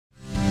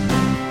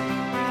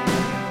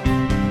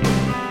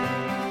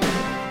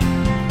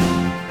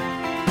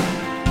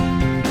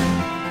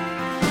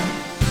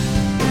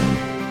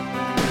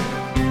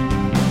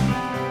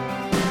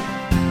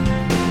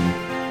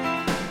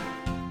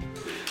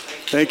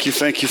Thank you,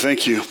 thank you,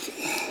 thank you.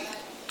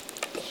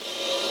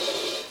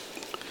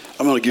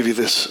 I'm going to give you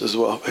this as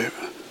well, babe.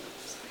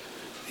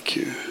 Thank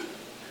you.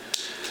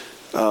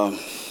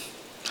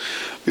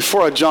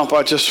 Before I jump,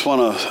 I just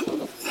want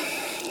to,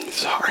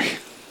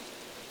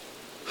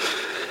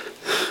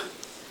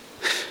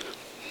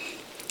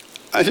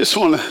 I just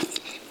want to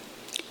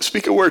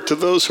speak a word to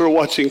those who are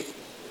watching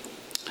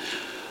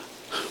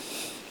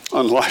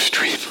on live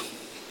stream.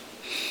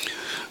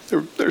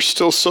 There's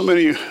still so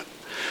many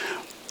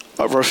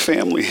of our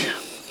family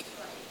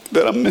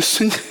that I'm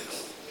missing.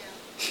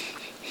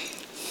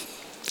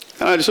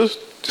 And I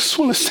just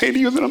want to say to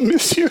you that I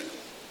miss you.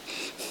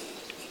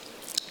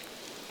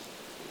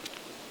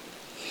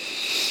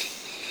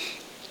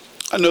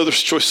 I know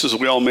there's choices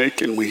we all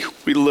make, and we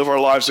live our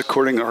lives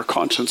according to our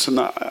conscience, and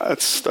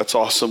that's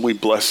awesome. We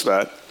bless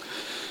that.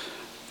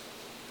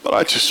 But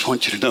I just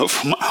want you to know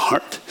from my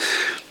heart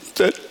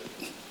that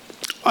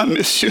I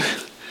miss you.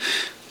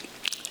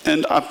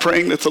 And I'm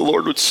praying that the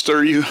Lord would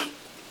stir you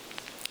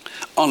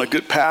on a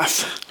good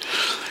path,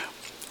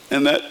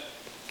 and that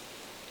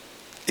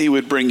he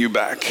would bring you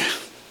back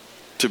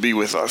to be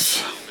with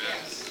us.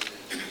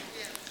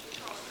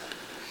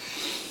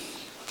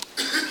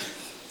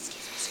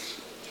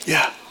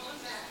 Yeah.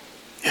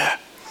 Yeah.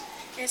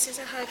 This is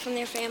a hug from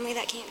their family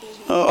that can't be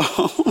here.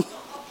 Oh.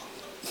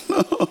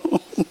 No.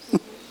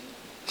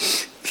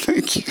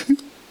 Thank you.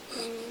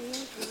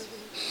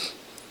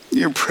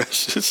 You're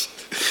precious.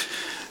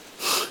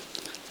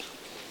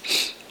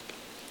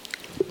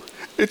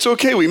 It's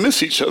okay. We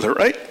miss each other,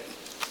 right?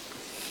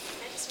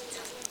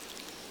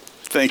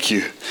 Thank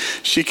you.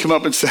 She came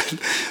up and said,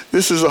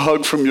 this is a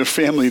hug from your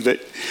family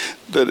that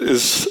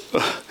is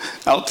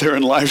out there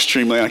in live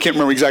stream land. I can't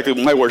remember exactly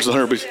my words to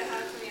her, but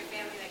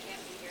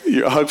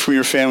a hug from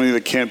your family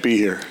that can't be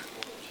here.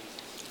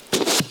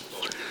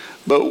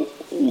 But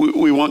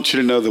we want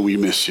you to know that we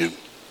miss you.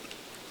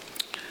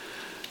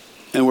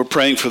 And we're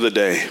praying for the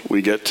day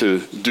we get to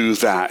do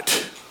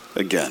that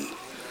again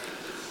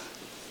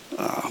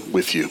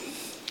with you.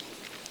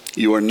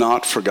 You are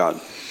not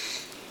forgotten.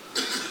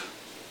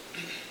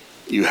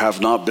 You have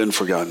not been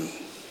forgotten.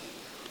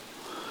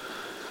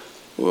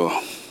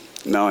 Well,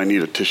 now I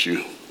need a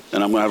tissue.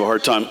 And I'm going to have a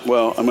hard time.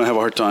 Well, I'm going to have a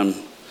hard time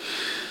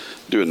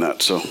doing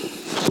that. So,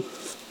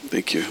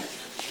 thank you.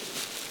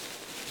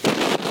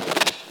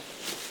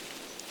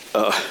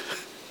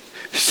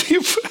 See,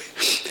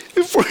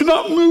 if we're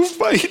not moved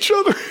by each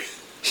other.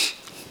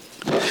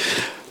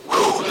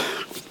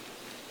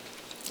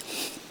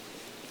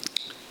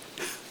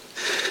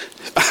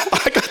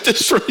 I got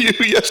this from you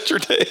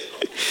yesterday.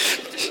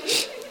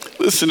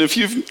 Listen,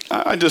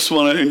 I just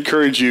want to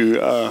encourage you.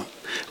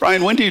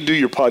 Ryan, when do you do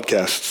your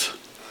podcasts?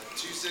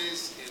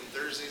 Tuesdays and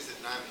Thursdays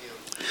at 9 p.m.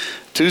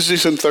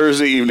 Tuesdays and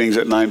Thursday evenings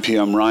at 9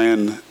 p.m.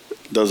 Ryan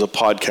does a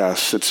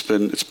podcast.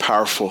 It's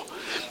powerful.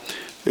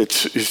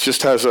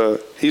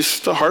 He's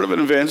the heart of an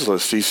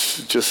evangelist.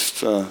 He's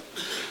just,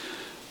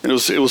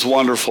 it was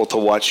wonderful to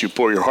watch you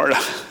pour your heart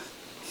out.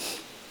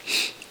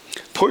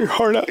 Pour your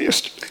heart out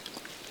yesterday.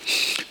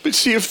 But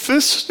see,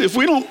 if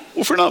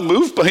we're not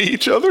moved by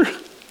each other,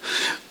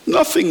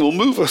 nothing will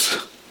move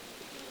us.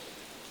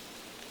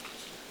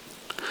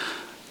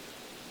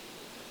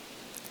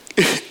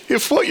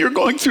 If what you're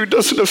going through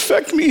doesn't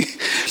affect me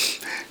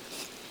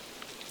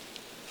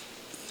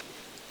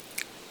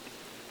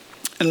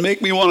and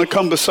make me want to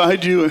come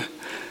beside you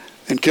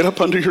and get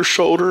up under your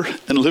shoulder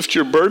and lift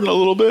your burden a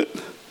little bit,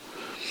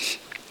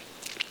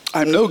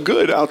 I'm no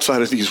good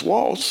outside of these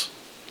walls.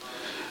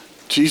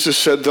 Jesus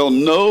said they'll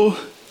know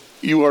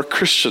you are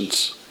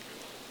Christians.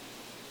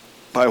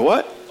 By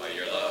what? By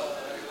your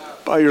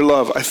love. By your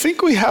love. I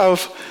think we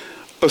have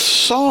a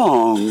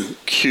song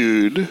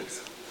queued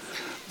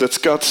that's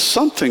got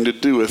something to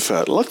do with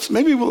that. Let's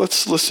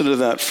listen to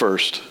that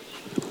first.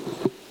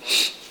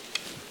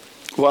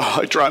 Wow,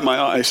 I dry my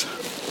eyes.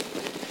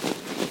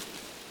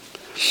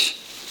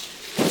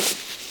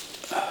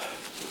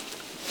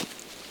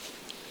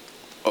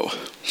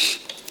 Oh.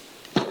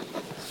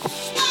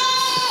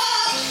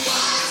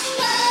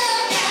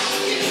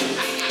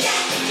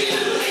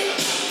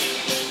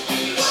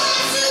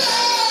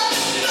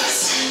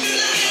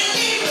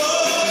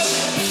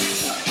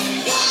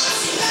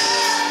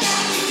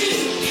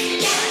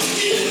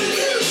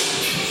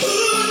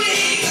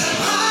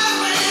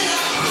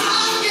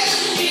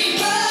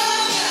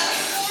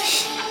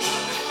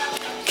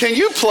 Can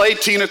you play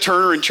Tina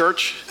Turner in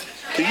church?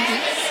 Can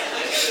you?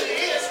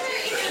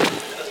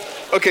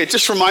 Okay,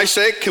 just for my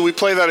sake, can we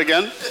play that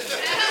again?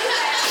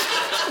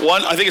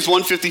 I think it's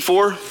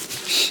 154.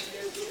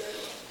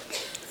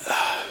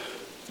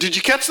 Did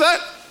you catch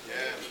that?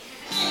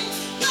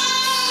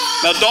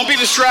 Now don't be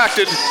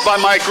distracted by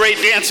my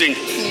great dancing.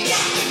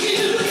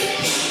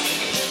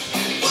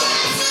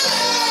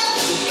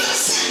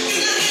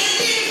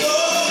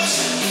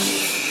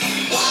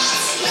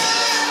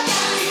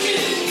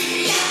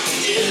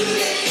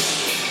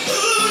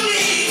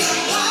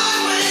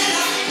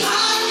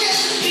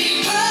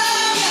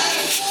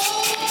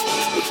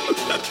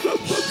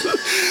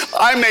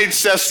 I made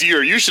Seth's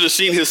year. You should have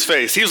seen his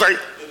face. He was like,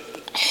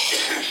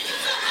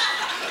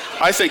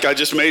 I think I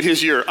just made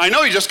his year. I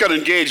know he just got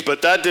engaged,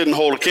 but that didn't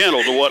hold a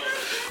candle to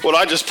what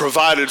I just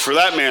provided for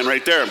that man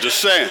right there. I'm just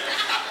saying.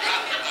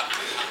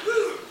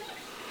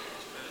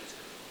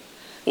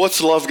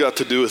 What's love got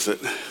to do with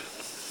it?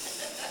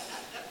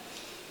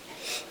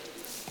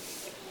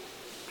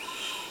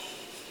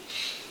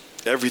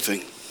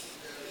 Everything.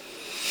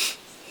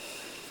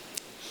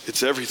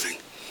 It's everything.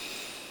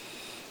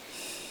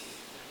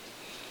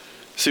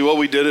 See, what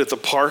we did at the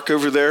park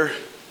over there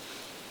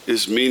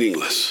is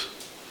meaningless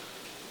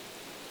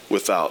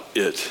without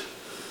it.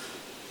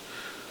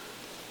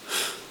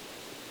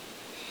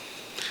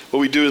 What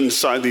we do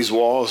inside these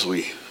walls,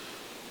 we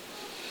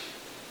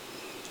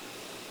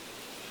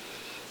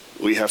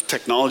have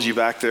technology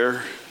back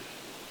there.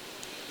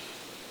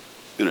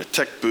 In a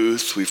tech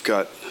booth, we've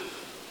got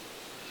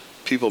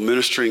people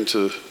ministering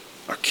to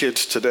our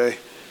kids today.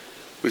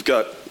 We've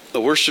got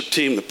the worship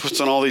team that puts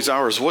on all these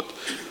hours. What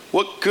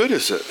good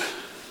is it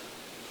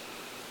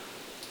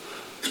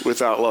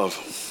without love?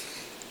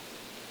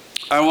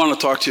 I want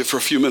to talk to you for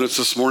a few minutes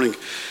this morning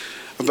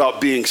about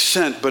being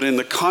sent, but in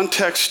the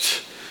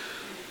context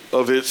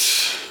of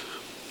its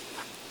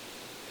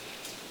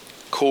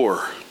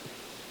core.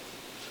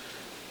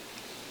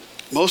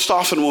 Most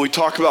often when we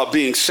talk about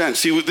being sent,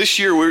 see, this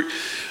year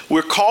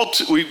we're called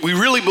to, we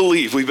really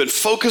believe, we've been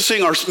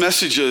focusing our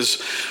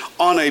messages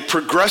on a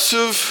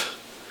progressive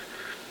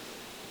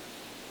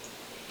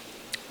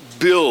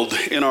build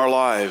in our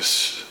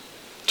lives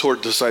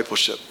toward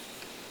discipleship.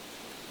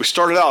 We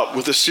started out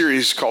with a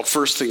series called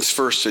First Things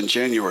First in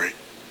January.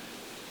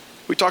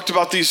 We talked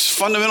about these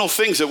fundamental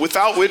things that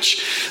without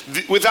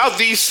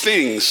these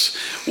things,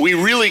 we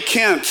really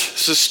can't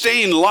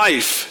sustain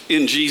life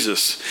in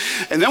Jesus.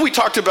 And then we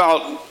talked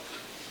about,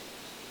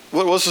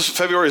 what was this?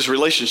 February's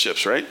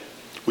relationships, right?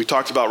 We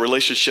talked about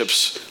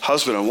relationships,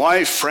 husband and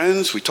wife,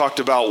 friends. We talked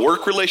about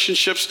work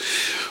relationships.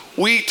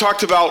 We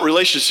talked about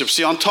relationships.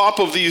 See, on top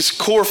of these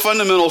core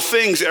fundamental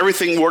things,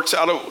 everything works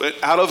out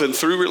of and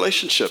through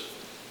relationship.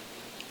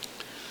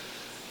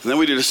 And then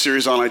we did a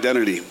series on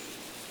identity.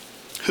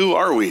 Who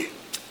are we?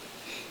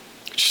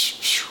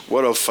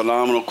 What a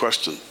phenomenal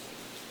question.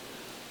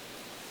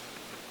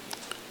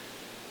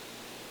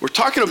 We're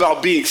talking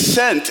about being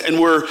sent, and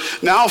we're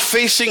now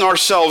facing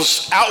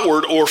ourselves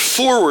outward or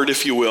forward,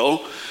 if you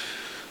will.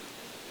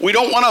 We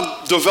don't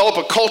want to develop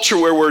a culture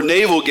where we're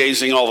navel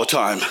gazing all the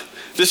time.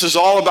 This is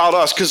all about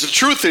us, because the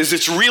truth is,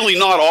 it's really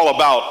not all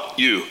about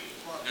you.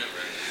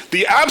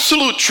 The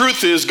absolute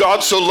truth is,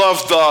 God so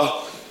loved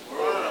the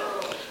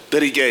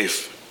that he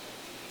gave.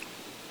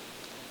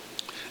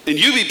 And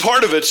you be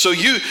part of it, so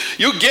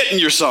you're getting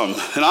your some.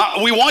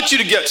 And we want you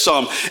to get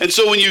some. And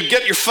so when you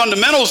get your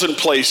fundamentals in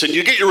place and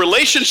you get your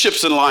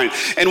relationships in line,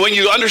 and when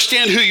you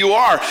understand who you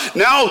are,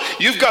 now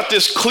you've got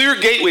this clear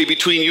gateway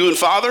between you and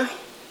Father,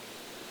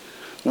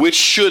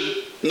 which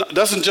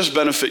doesn't just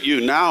benefit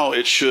you. Now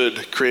it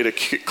should create a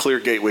clear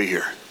gateway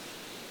here.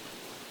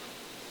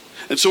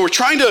 And so we're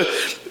trying to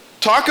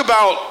talk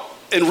about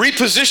and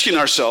reposition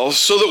ourselves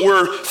so that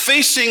we're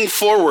facing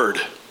forward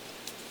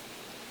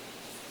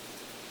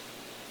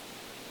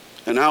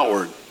and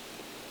outward.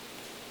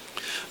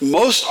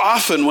 Most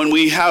often when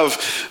we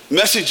have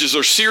messages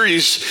or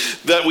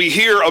series that we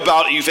hear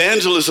about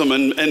evangelism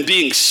and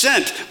being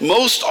sent,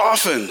 most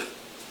often,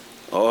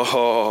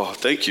 oh,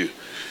 thank you,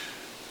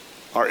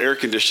 our air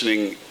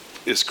conditioning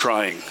is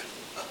crying.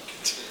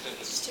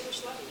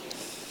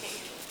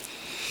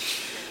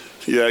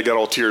 Yeah, I got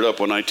all teared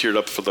up when I teared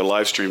up for the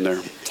live stream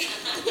there.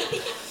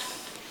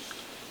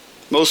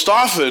 Most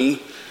often,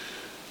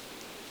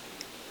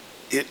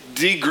 it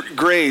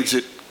degrades,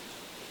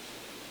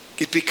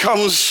 it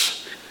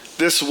becomes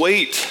this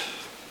weight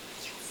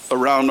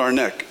around our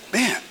neck.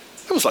 Man,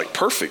 that was like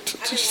perfect.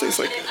 It's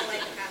like,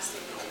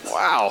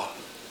 wow.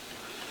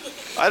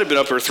 I'd have been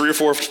up here 3 or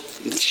 4.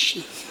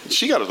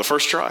 She got it the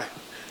first try.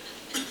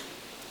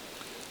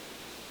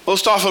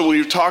 Most often when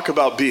you talk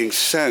about being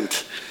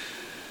sent,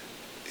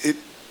 it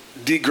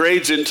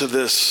degrades into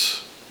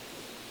this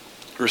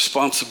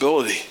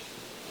responsibility,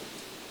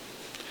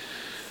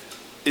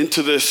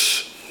 into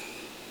this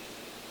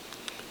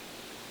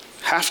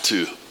have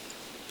to.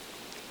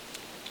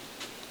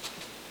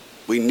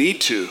 We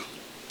need to.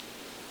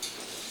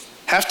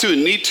 Have to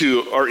and need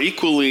to are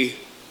equally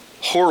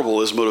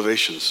horrible as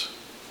motivations.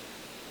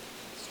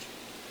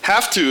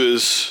 Have to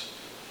is,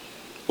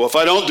 well, if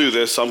I don't do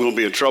this, I'm going to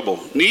be in trouble.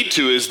 Need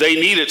to is, they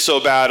need it so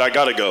bad, I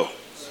got to go.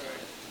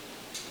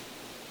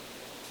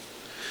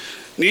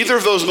 Neither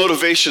of those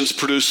motivations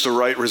produce the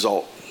right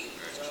result.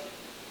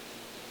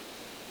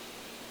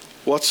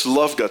 What's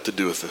love got to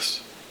do with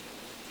this?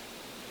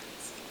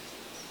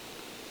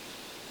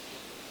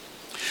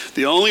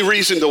 The only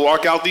reason to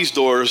walk out these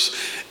doors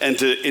and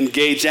to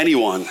engage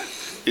anyone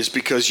is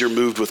because you're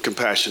moved with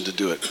compassion to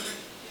do it.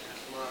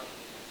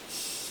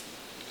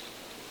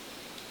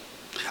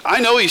 I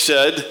know he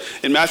said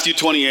in Matthew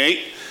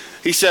 28,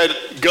 He said,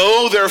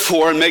 go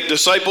therefore and make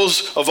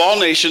disciples of all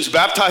nations,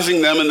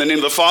 baptizing them in the name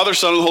of the Father,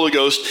 Son, and Holy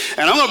Ghost.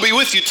 And I'm going to be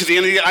with you to the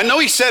end of the year. I know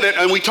he said it,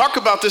 and we talk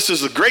about this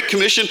as the Great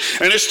Commission,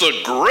 and it's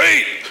the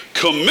Great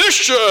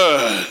Commission.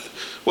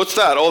 What's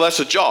that? Oh, that's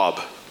a job.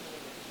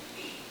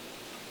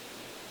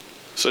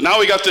 So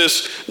now we got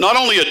this, not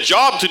only a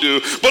job to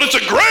do, but it's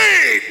a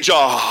great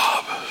job.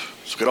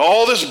 So we got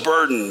all this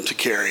burden to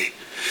carry.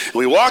 And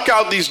we walk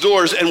out these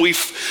doors, and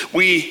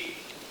we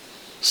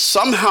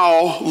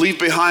somehow leave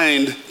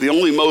behind the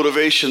only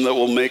motivation that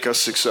will make us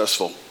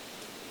successful.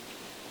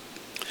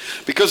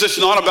 Because it's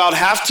not about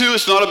have to,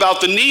 it's not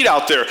about the need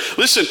out there.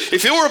 Listen,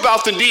 if it were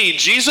about the need,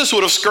 Jesus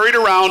would have scurried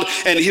around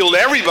and healed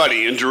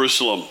everybody in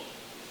Jerusalem.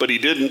 But he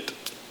didn't.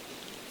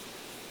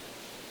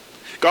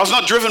 God's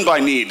not driven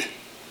by need.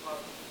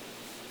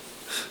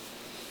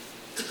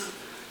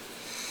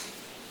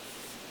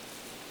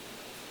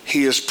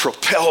 He is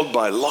propelled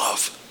by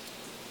love.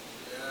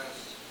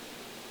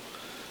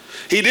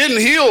 He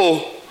didn't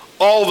heal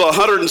all the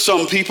 100 and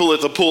some people at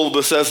the pool of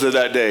Bethesda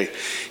that day.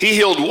 He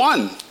healed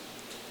one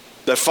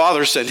that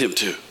Father sent him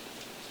to.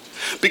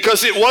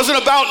 Because it wasn't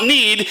about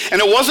need,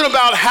 and it wasn't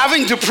about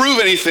having to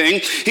prove anything.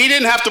 He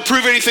didn't have to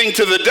prove anything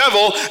to the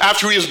devil.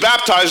 After he was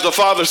baptized, the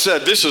Father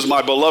said, this is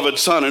my beloved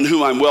Son in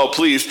whom I'm well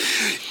pleased.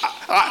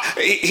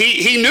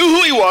 He knew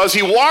who he was.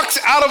 He walks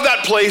out of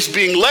that place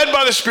being led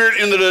by the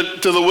Spirit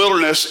into the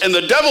wilderness, and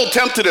the devil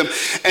tempted him,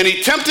 and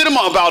he tempted him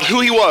about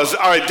who he was.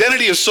 Our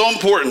identity is so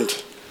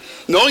important.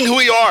 Knowing who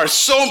we are is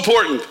so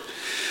important.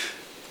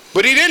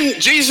 But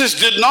Jesus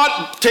did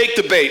not take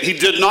the bait. He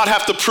did not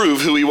have to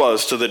prove who he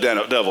was to the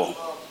devil.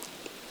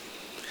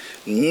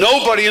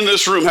 Nobody in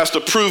this room has to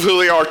prove who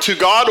they are to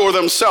God or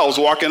themselves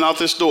walking out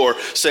this door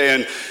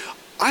saying,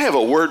 I have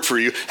a word for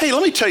you. Hey,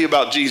 let me tell you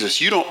about Jesus.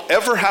 You don't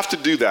ever have to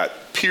do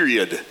that,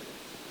 period.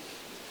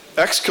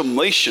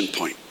 Exclamation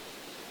point.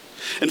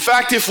 In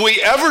fact, if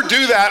we ever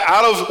do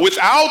that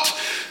without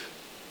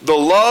the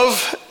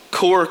love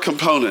core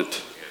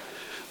component,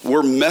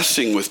 we're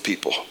messing with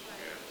people.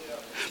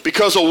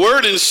 Because a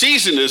word in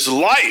season is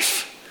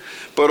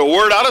life, but a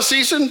word out of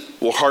season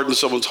will harden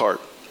someone's heart.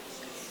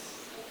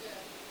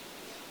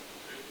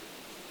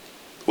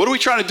 What are we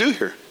trying to do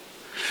here?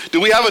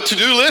 Do we have a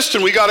to-do list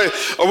and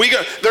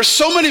there's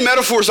so many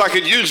metaphors I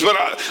could use, but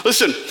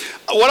listen,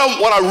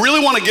 what I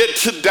really want to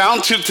get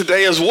down to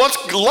today is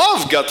what's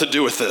love got to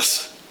do with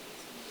this?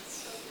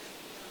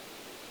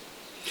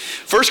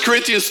 1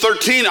 Corinthians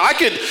 13,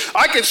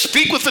 I could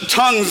speak with the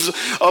tongues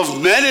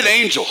of men and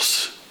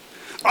angels.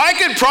 I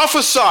could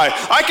prophesy.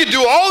 I could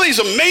do all these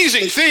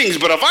amazing things,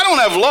 but if I don't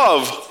have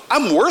love,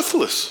 I'm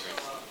worthless.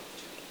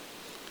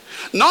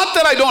 Not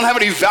that I don't have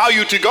any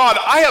value to God.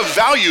 I have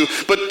value,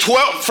 but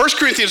 1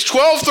 Corinthians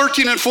 12,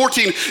 13, and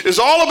 14 is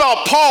all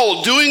about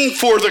Paul doing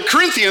for the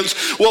Corinthians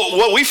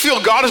what we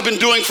feel God has been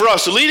doing for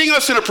us, leading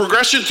us in a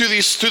progression through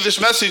this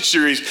message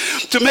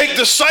series to make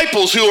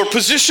disciples who are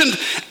positioned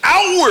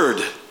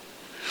outward.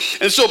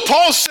 And so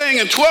Paul's saying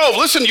in 12,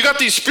 listen, you got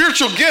these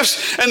spiritual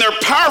gifts and they're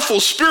powerful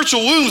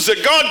spiritual wounds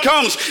that God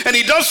comes and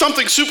he does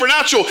something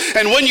supernatural.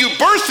 And when you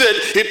birth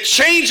it, it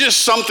changes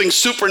something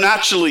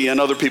supernaturally in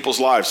other people's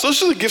lives.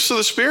 Those are the gifts of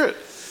the Spirit.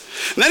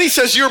 And then he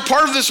says, you're a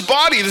part of this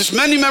body, this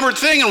many-membered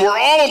thing, and we're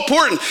all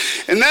important.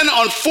 And then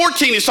on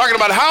 14, he's talking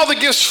about how the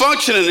gifts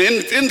function and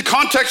in the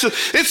context of,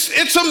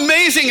 it's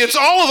amazing. It's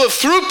all of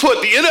the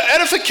throughput, the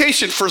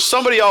edification for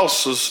somebody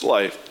else's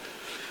life.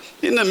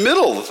 In the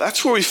middle,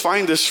 that's where we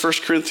find this 1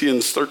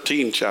 Corinthians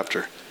 13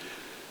 chapter.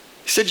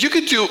 He said, you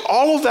could do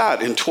all of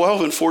that in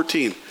 12 and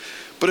 14.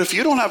 But if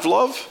you don't have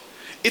love,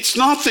 it's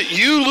not that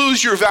you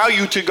lose your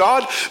value to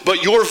God,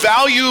 but your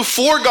value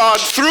for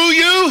God through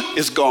you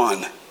is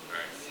gone.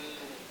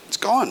 It's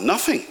gone.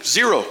 Nothing.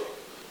 Zero.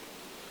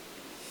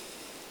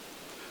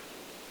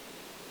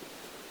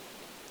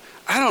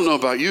 I don't know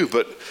about you,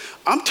 but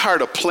I'm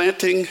tired of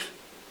planting.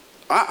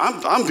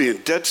 I'm being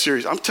dead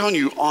serious. I'm telling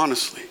you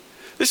honestly.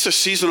 This is a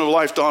season of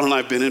life Dawn and I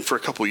have been in for a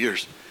couple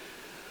years.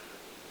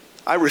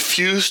 I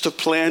refuse to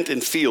plant in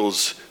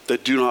fields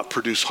that do not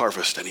produce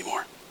harvest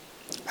anymore.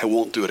 I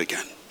won't do it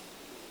again.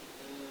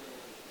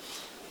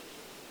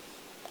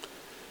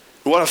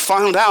 What I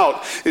found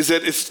out is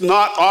that it's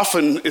not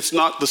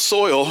the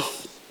soil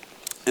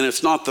and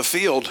it's not the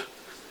field.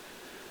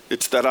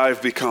 It's that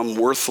I've become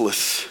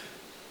worthless.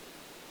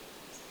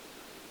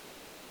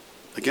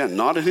 Again,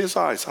 not in his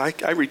eyes.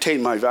 I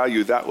retain my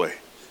value that way.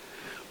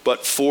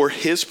 But for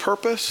his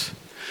purpose,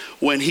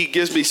 when he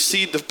gives me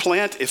seed to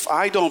plant, if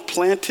I don't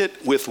plant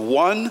it with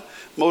one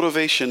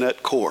motivation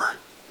at core,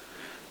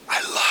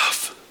 I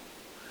love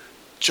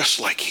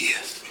just like he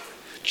is,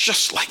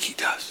 just like he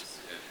does,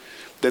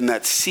 then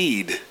that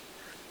seed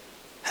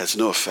has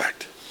no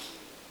effect.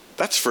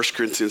 That's 1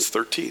 Corinthians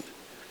 13.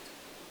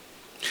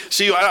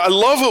 See, I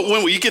love it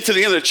when you get to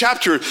the end of the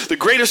chapter. The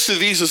greatest of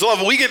these is love.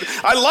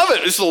 I love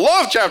it. It's the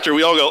love chapter.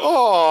 We all go,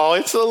 oh,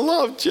 it's a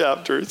love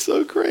chapter. It's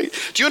so great.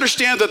 Do you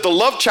understand that the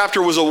love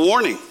chapter was a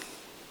warning?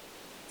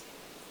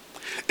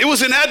 It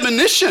was an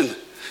admonition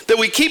that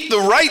we keep the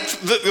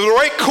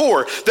right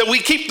core, that we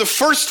keep the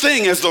first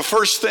thing as the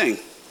first thing.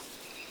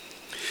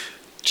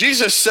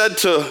 Jesus said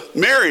to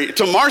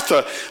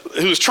Martha,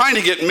 who was trying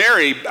to get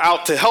Mary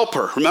out to help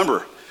her,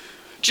 remember?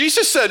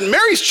 Jesus said,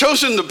 Mary's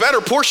chosen the better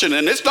portion,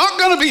 and it's not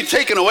going to be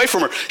taken away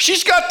from her.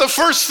 She's got the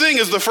first thing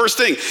as the first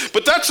thing.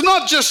 But that's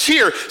not just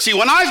here. See,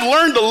 when I've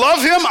learned to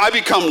love him, I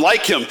become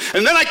like him.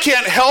 And then I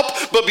can't help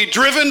but be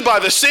driven by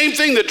the same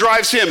thing that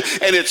drives him,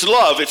 and it's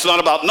love. It's not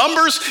about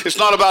numbers. It's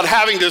not about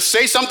having to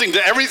say something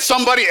to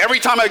somebody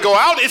every time I go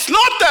out. It's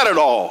not that at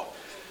all.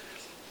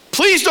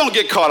 Please don't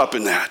get caught up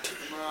in that.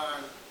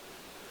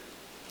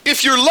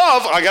 If you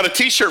love, I got a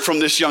t-shirt from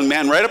this young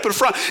man right up in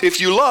front. If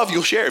you love,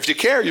 you'll share. If you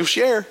care, you'll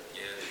share.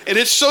 And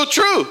it's so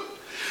true.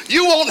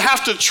 You won't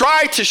have to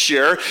try to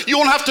share. You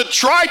won't have to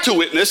try to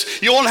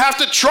witness. You won't have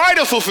to try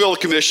to fulfill a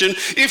commission.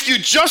 If you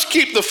just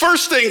keep the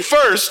first thing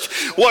first,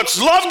 what's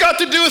love got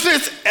to do with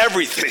it?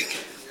 Everything.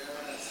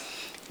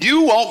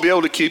 You won't be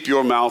able to keep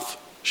your mouth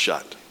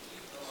shut.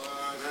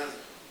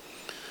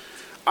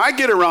 I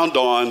get around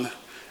Dawn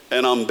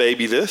and I'm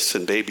baby this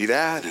and baby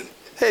that and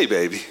hey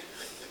baby.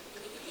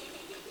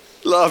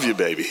 Love you,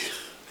 baby.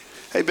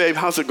 Hey babe,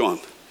 how's it going?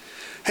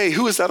 Hey,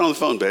 who is that on the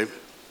phone, babe?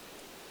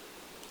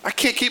 I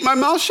can't keep my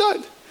mouth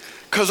shut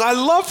because I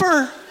love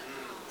her.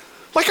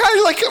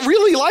 I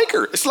really like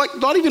her. It's like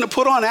not even a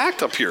put on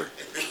act up here.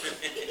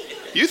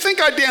 You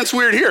think I dance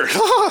weird here?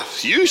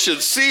 You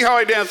should see how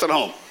I dance at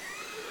home.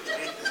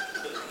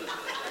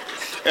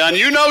 And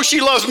you know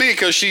she loves me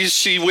because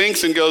she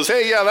winks and goes,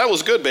 hey, yeah, that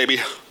was good, baby.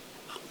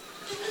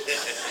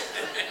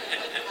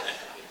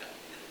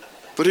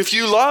 But if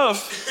you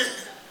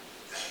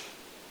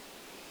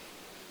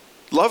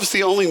love's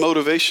the only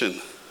motivation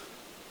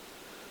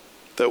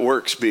that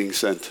works being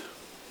sent.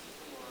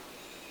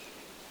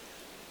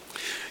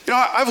 You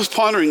know, I was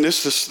pondering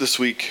this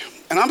week,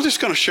 and I'm just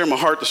going to share my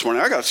heart this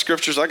morning. I got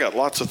scriptures, I got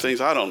lots of things.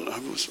 I don't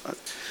know.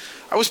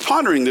 I was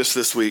pondering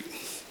this week.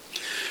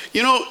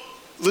 You know,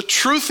 the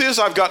truth is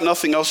I've got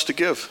nothing else to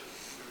give.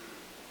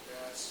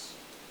 Yes.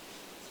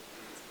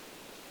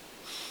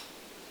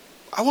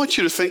 I want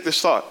you to think this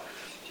thought.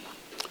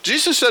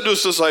 Jesus said to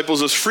his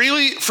disciples, as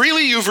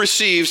freely you've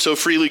received, so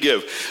freely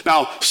give.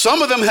 Now,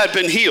 some of them had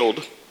been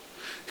healed,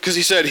 because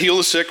he said, heal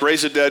the sick,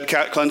 raise the dead,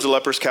 cleanse the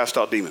lepers, cast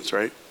out demons,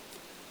 right?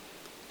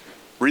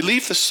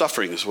 Relieve the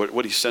suffering is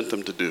what he sent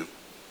them to do.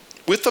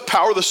 With the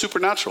power of the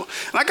supernatural.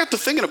 And I got to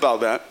thinking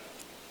about that.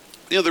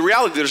 You know, the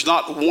reality, there's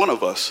not one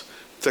of us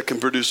that can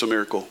produce a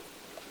miracle.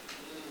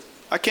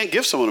 I can't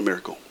give someone a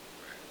miracle.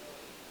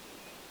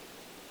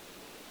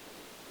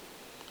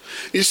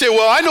 You say,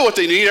 well, I know what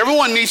they need.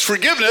 Everyone needs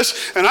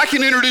forgiveness, and I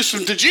can introduce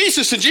them to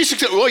Jesus. And Jesus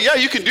said, well, yeah,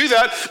 you can do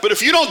that. But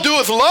if you don't do it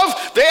with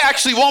love, they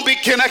actually won't be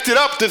connected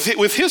up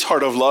with his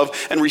heart of love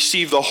and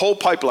receive the whole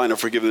pipeline of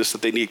forgiveness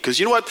that they need. Because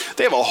you know what?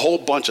 They have a whole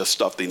bunch of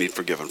stuff they need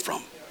forgiven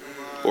from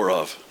or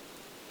of.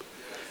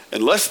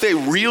 Unless they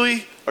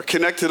really are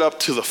connected up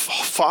to the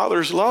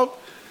Father's love,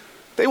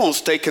 they won't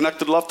stay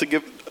connected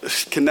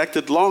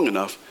long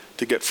enough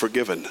to get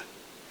forgiven.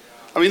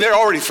 I mean, they're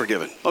already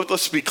forgiven.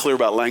 Let's be clear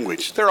about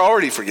language. They're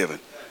already forgiven.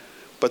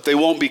 But they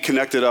won't be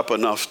connected up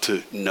enough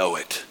to know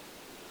it.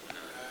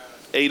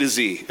 A to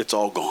Z, it's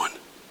all gone.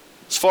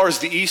 As far as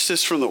the east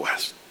is from the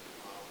west,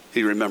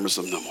 he remembers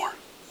them no more.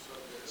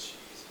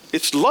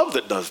 It's love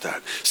that does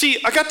that. See,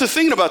 I got to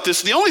thinking about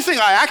this. The only thing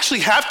I actually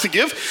have to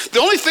give, the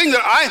only thing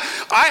that I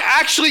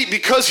actually,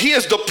 because he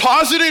has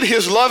deposited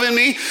his love in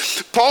me,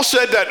 Paul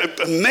said that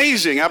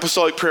amazing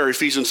apostolic prayer,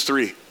 Ephesians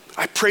 3.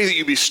 I pray that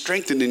you be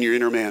strengthened in your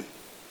inner man.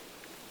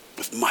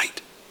 With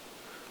might.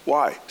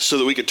 Why? So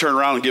that we could turn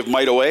around and give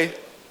might away?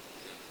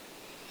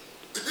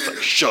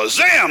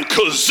 Shazam,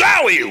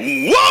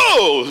 Kazowie,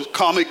 whoa!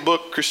 Comic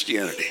book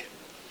Christianity.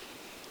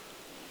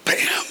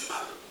 Bam.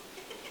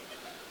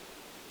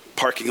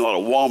 Parking lot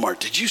of Walmart.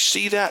 Did you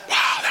see that?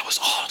 Wow, that was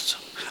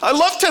awesome. I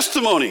love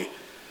testimony.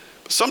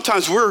 But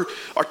sometimes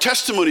our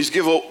testimonies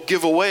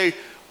give away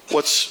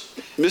what's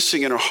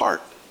missing in our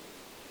heart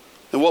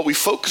and what we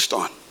focused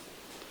on.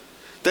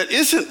 That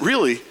isn't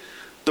really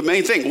the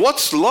main thing.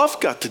 What's love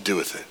got to do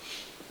with it?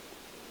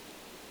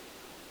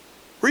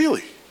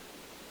 Really?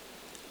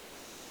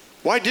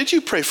 Why did you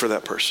pray for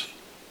that person?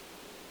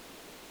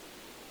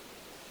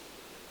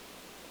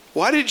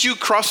 Why did you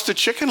cross the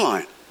chicken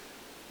line?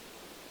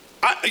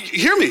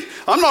 Hear me.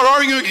 I'm not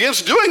arguing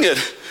against doing it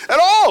at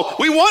all.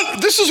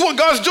 This is what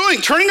God's doing,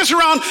 turning us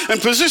around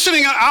and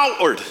positioning it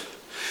outward.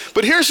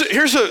 But here's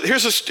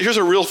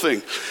a real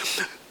thing.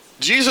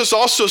 Jesus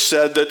also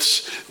said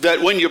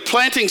that when you're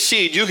planting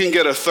seed, you can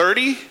get a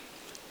 30,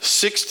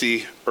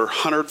 60, or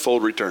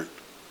 100-fold return.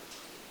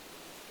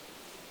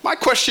 My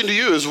question to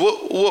you is,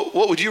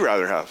 what would you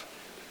rather have?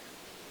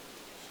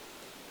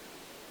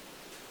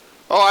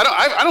 Oh,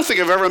 I don't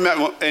think I've ever met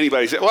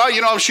anybody say, well,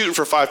 I'm shooting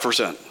for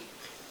 5%.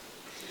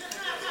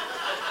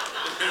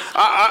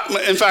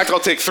 In fact, I'll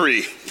take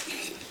 3.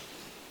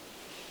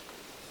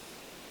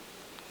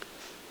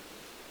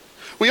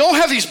 We all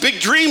have these big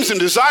dreams and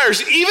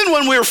desires, even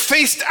when we're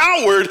faced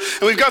outward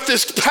and we've got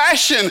this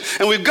passion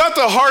and we've got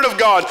the heart of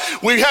God.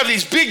 We have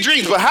these big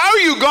dreams, but how are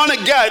you going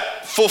to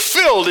get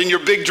fulfilled in your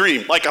big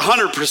dream, like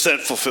 100%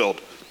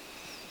 fulfilled?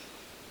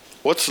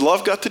 What's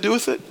love got to do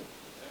with it?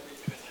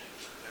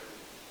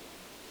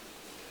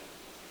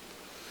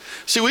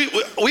 See,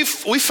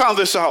 we found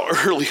this out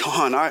early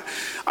on.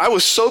 I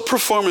was so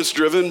performance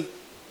driven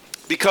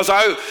because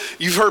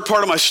you've heard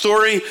part of my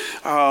story.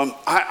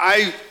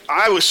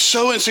 I was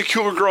so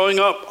insecure growing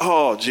up.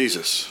 Oh,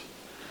 Jesus.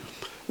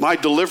 My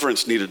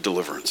deliverance needed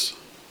deliverance.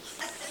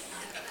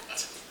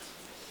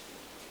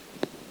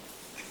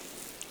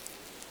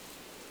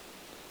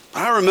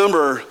 I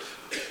remember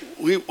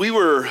we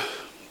were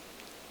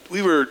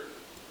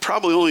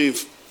probably only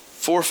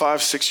 4,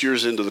 5, 6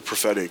 years into the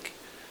prophetic.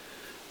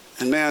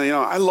 And man,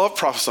 I love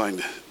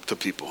prophesying to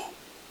people.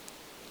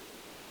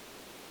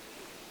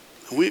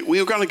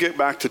 We're going to get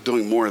back to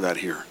doing more of that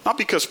here. Not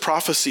because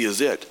prophecy is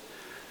it,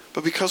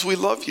 but because we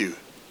love you.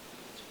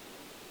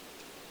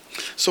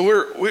 So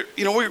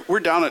we're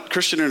down at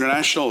Christian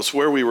International. It's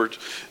where we were,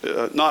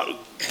 not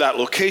that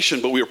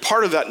location, but we were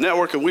part of that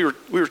network, and we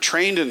were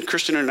trained in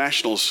Christian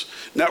International's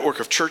network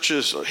of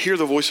churches, hear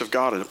the voice of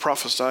God and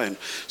prophesy. And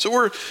so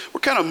we're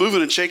kind of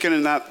moving and shaking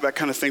in that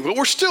kind of thing. But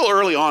we're still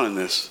early on in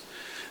this.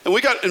 And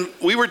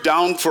we were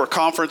down for a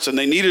conference, and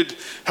they needed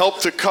help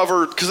to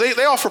cover, because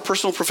they offer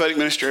personal prophetic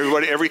ministry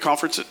to every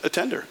conference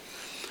attender.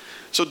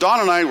 So Don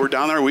and I were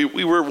down there.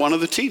 We were one of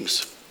the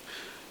teams.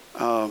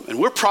 And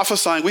we're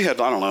prophesying. We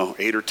had,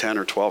 8 or 10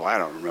 or 12, I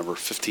don't remember,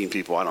 15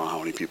 people. I don't know how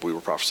many people we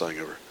were prophesying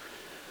over.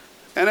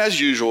 And as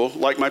usual,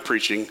 like my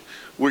preaching,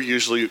 we're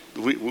usually,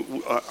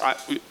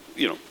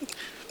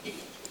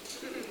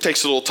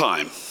 takes a little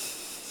time.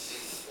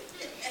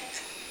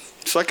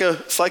 It's like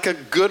a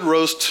good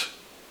roast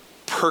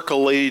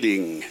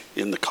percolating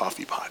in the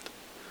coffee pot.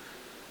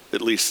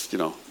 At least,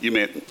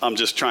 I'm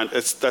just trying,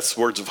 that's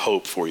words of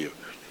hope for you.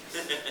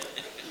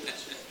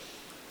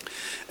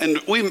 And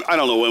I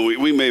don't know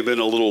when we may have been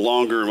a little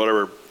longer and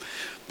whatever,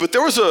 but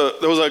there was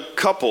a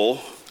couple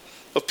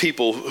of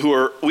people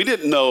we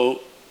didn't know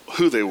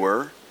who they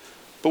were,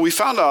 but we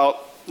found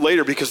out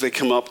later because they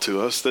came up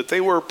to us that they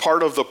were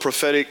part of the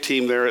prophetic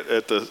team there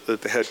at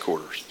the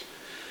headquarters.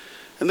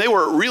 And they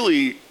were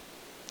really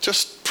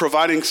just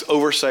providing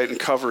oversight and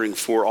covering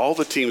for all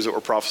the teams that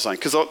were prophesying,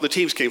 because the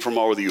teams came from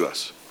all over the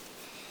U.S.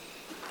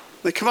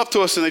 They come up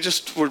to us and they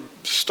just were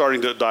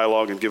starting to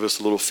dialogue and give us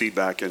a little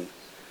feedback. And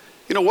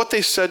what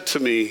they said to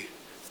me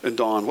and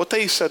Dawn, what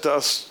they said to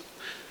us,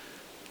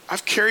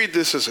 I've carried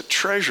this as a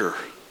treasure.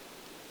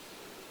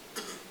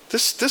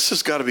 This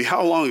has got to be,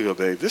 how long ago,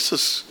 babe? This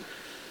is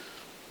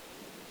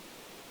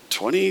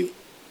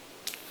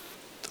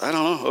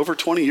over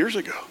 20 years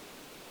ago.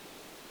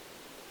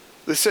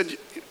 They said,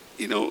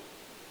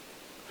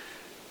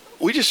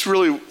 we just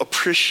really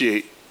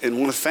appreciate and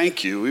want to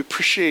thank you. We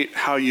appreciate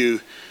how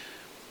you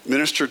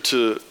ministered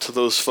to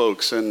those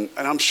folks. And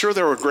I'm sure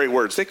there were great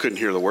words. They couldn't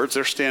hear the words.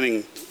 They're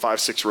standing 5,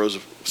 6 rows,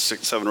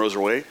 6, 7 rows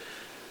away.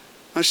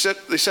 They said,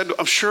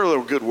 I'm sure there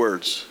were good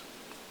words.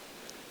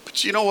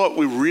 But you know what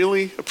we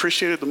really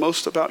appreciated the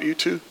most about you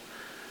two?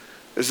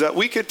 Is that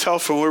we could tell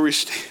from where we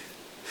stand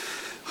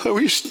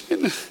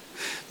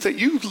that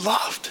you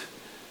loved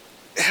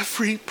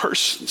every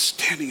person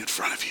standing in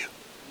front of you.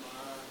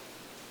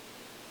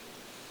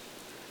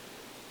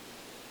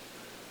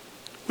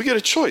 We get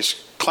a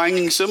choice: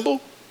 clanging cymbal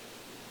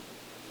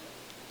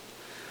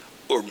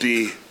or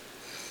be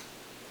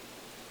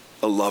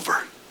a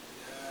lover.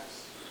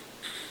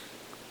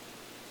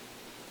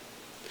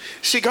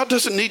 See, God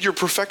doesn't need your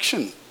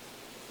perfection.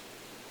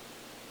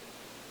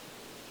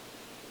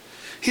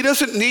 He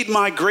doesn't need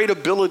my great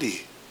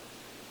ability.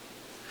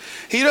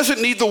 He doesn't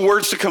need the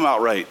words to come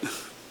out right.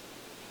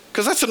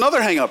 Because that's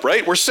another hang up,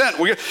 right? We're sent.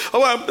 It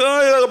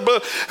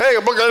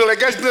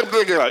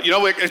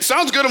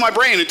sounds good in my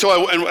brain until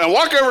I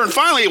walk over and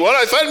finally what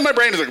I said in my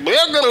brain is like,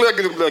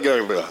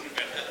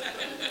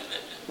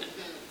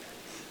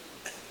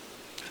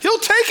 he'll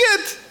take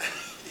it.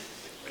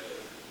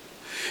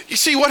 You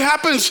see, what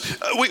happens,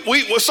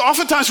 so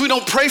oftentimes we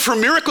don't pray for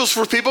miracles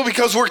for people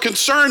because we're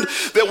concerned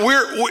that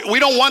we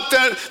don't want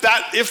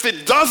that if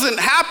it doesn't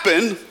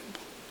happen,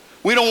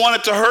 we don't want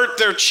it to hurt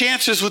their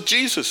chances with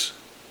Jesus.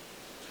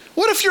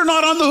 What if you're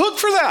not on the hook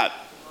for that?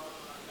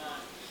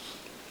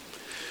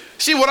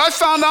 See, what I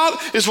found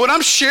out is when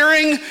I'm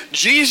sharing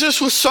Jesus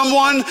with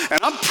someone and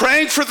I'm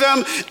praying for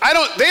them,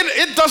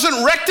 it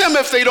doesn't wreck them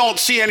if they don't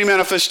see any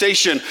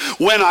manifestation.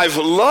 When I've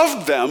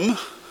loved them,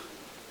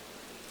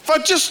 if I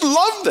just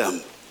love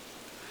them,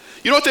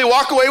 you know what they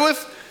walk away with?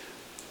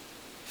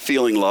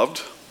 Feeling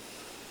loved.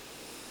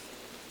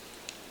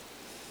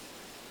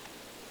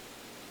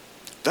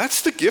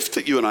 That's the gift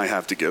that you and I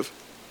have to give.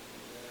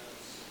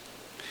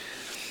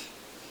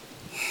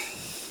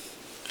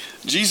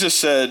 Jesus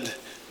said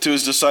to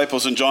his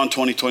disciples in John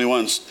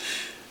 20:21,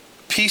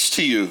 peace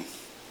to you.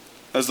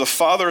 As the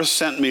Father has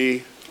sent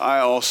me, I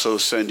also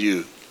send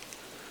you.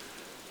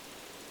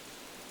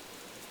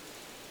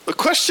 The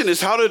question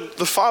is, how did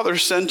the Father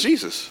send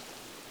Jesus?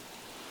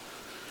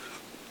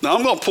 Now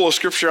I'm going to pull a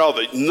scripture out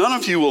that none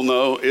of you will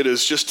know. It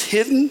is just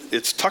hidden.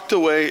 It's tucked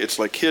away. It's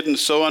like hidden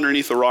so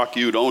underneath a rock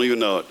you don't even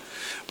know it.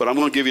 But I'm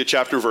going to give you a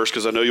chapter and verse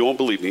because I know you won't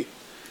believe me.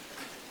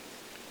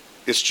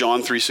 It's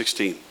John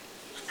 3:16.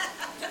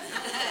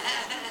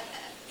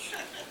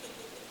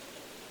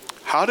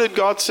 How did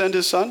God send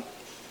his son?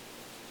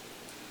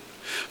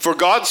 For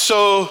God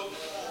so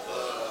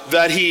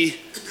that he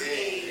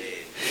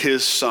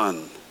his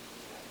son,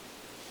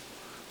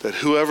 that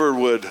whoever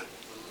would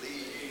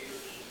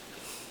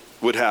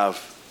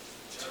have.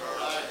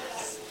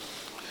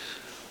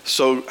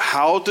 So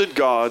how did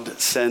God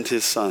send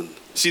his son?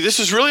 See, this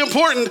is really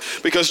important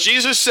because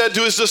Jesus said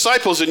to his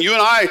disciples, and you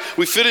and I,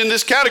 we fit in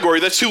this category.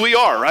 That's who we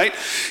are, right?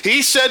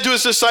 He said to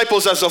his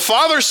disciples, as the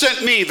Father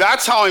sent me,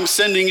 that's how I'm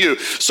sending you.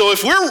 So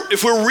if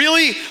we're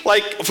really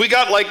if we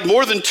got like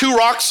more than 2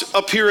 rocks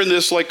up here in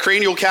this like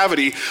cranial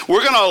cavity,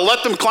 we're going to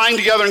let them climb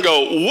together and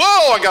go,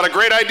 whoa, I got a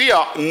great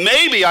idea.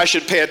 Maybe I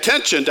should pay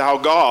attention to how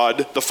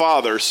God the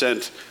Father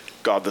sent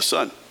God the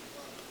Son.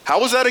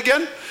 How was that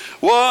again?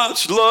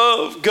 What's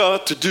love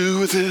got to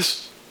do with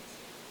this?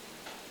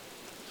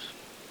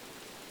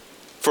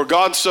 For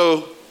God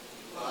so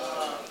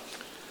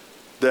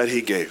that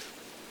he gave.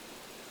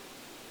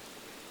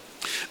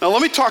 Now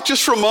let me talk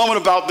just for a moment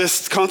about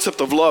this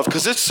concept of love,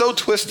 because it's so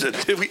twisted.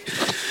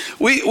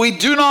 We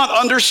do not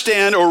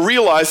understand or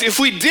realize, if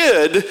we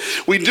did,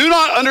 we do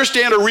not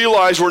understand or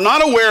realize, we're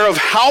not aware of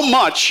how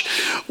much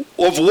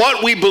of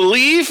what we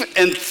believe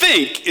and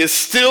think is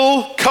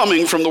still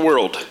coming from the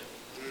world.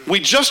 We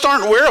just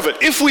aren't aware of it.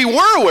 If we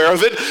were aware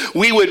of it,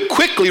 we would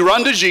quickly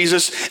run to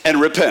Jesus and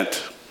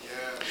repent.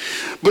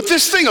 But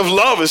this thing of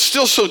love is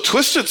still so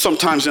twisted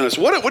sometimes in us.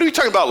 What are we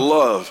talking about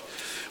love?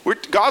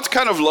 God's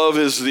kind of love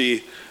is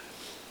the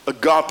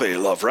agape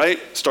love, right?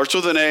 Starts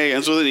with an A,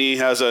 ends with an E,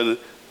 has a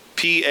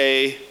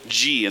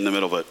P-A-G in the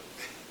middle of it.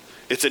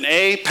 It's an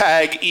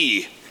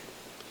A-P-A-G-E.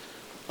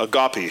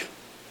 Agape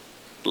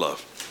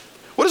love.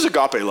 What is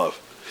agape love?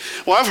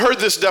 Well, I've heard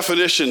this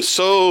definition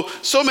so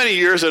many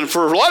years, and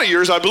for a lot of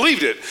years I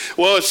believed it.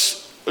 Well,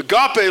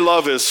 agape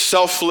love is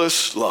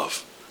selfless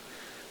love.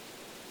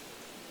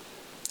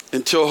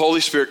 Until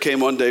Holy Spirit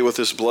came one day with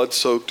his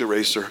blood-soaked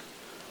eraser.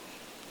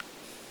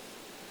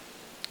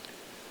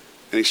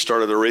 And he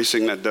started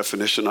erasing that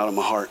definition out of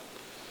my heart.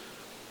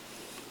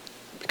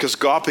 Because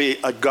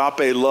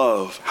agape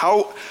love,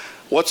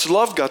 what's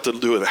love got to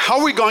do with it? How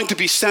are we going to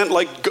be sent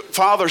like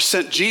Father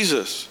sent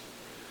Jesus?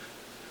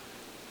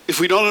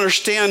 If we don't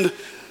understand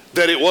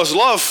that it was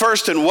love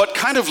first, and what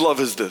kind of love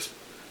is this?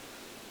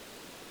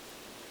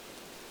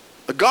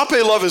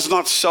 Agape love is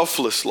not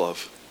selfless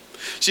love.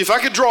 See, if I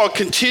could draw a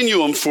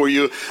continuum for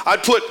you,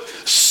 I'd put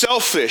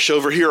selfish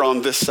over here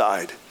on this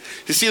side.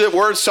 You see that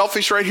word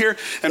selfish right here?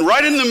 And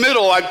right in the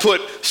middle, I'd put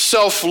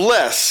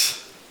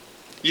selfless.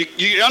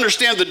 You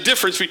understand the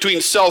difference between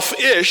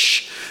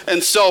selfish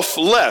and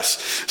selfless.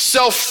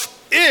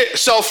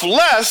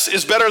 Selfless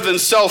is better than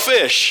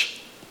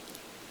selfish.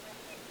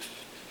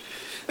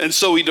 And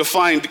so we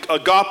defined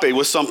agape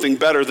with something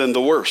better than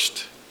the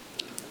worst.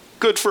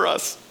 Good for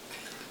us.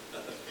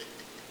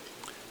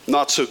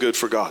 Not so good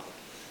for God.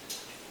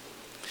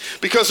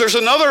 Because there's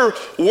another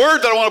word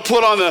that I want to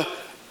put on the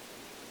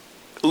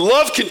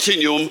love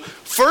continuum.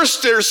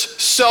 First, there's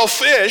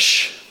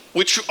selfish,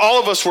 which all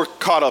of us were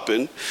caught up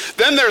in.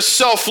 Then there's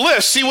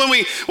selfless. See, when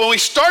we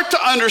start to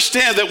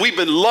understand that we've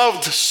been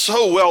loved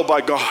so well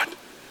by God,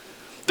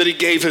 that he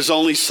gave his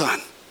only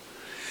son.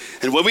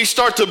 And when we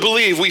start to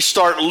believe, we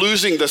start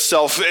losing the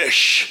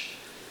selfish,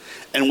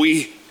 and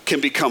we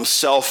can become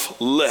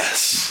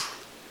selfless.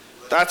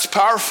 That's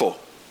powerful,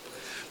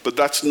 but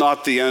that's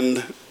not the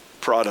end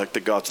product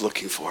that God's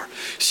looking for.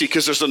 See,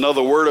 because there's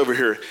another word over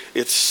here.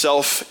 It's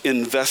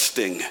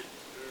self-investing.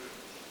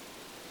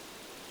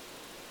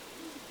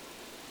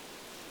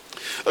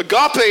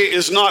 Agape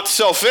is not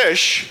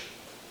selfish.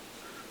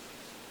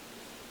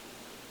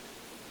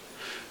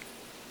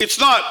 It's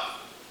not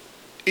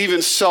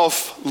even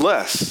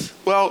selfless.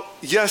 Well,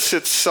 yes,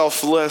 it's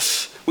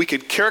selfless. We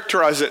could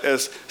characterize it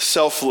as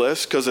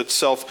selfless because it's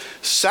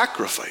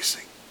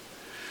self-sacrificing.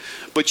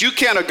 But you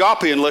can't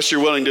agape unless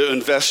you're willing to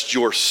invest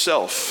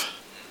yourself.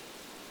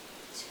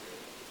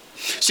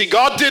 See,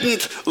 God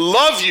didn't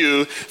love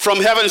you from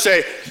heaven and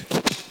say,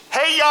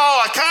 hey, y'all,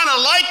 I kind of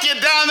like you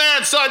down there,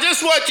 and so I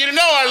just want you to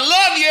know I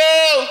love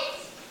you.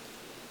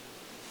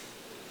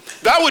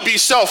 That would be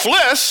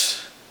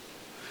selfless,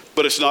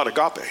 but it's not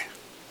agape.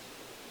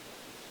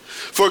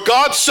 For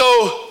God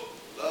so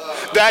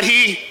that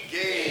he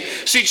gave.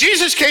 See,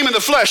 Jesus came in the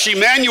flesh,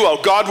 Emmanuel,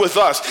 God with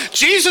us.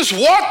 Jesus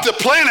walked the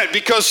planet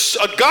because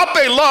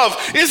agape love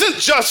isn't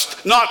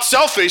just not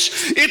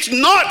selfish, it's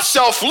not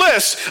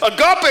selfless.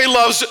 Agape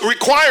love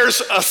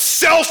requires a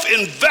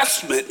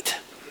self-investment.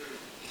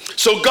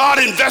 So God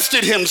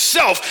invested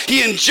himself.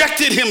 He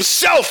injected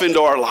himself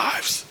into our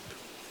lives.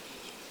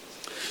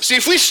 See,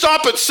 if we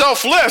stop at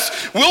selfless,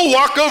 we'll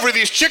walk over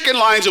these chicken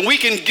lines and we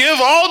can give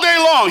all day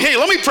long. Hey,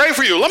 let me pray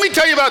for you. Let me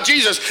tell you about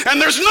Jesus.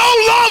 And there's no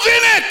love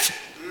in it.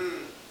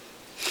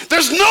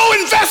 There's no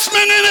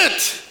investment in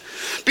it.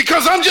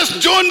 Because I'm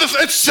just doing this.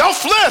 It's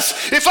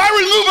selfless. If I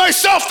remove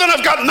myself, then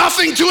I've got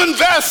nothing to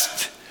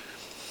invest.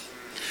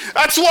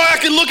 That's why I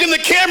can look in the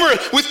camera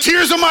with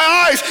tears in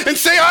my eyes and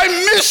say, I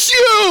miss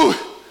you.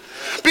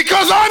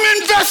 Because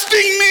I'm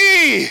investing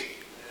me.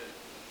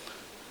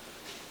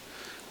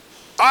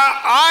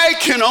 I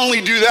can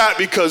only do that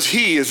because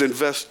he is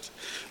invested.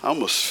 I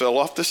almost fell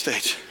off the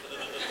stage.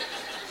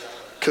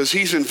 Because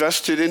he's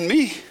invested in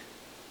me.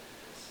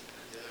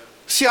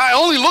 See, I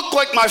only look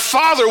like my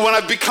father when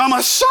I've become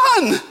a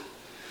son.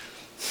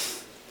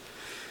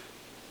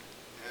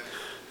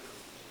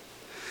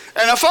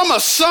 And if I'm a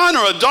son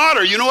or a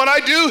daughter, you know what I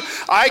do?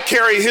 I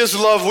carry his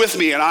love with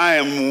me, and I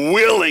am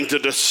willing to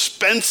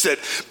dispense it,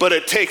 but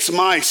it takes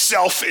my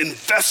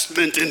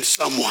self-investment in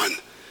someone.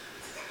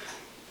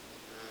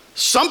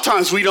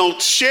 Sometimes we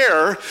don't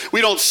share, we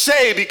don't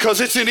say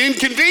because it's an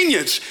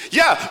inconvenience.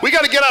 Yeah, we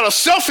got to get out of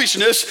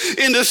selfishness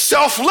into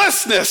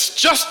selflessness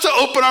just to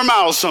open our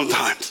mouths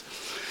sometimes.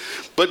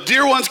 But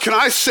dear ones, can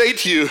I say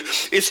to you,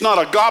 it's not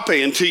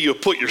agape until you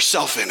put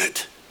yourself in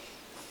it.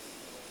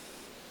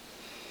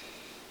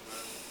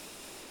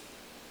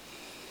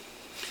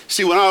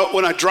 See, when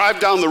I drive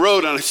down the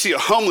road and I see a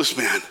homeless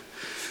man,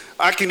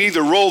 I can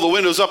either roll the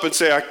windows up and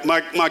say,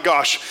 my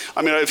gosh,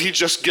 I mean, if he'd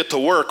just get to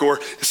work, or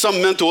some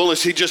mental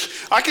illness,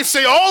 I can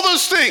say all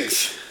those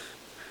things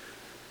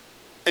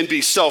and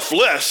be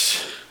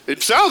selfless.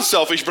 It sounds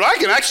selfish, but I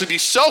can actually be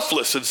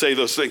selfless and say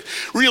those things.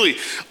 Really,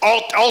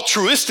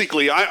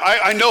 altruistically,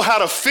 I know how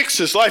to fix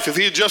his life. If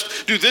he'd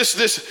just do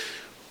this,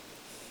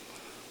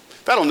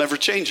 that'll never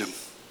change him.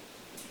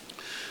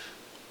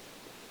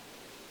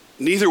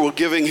 Neither will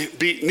giving him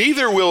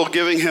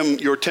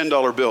your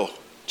 $10 bill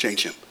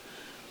change him.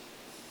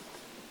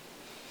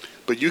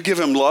 But you give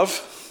him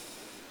love,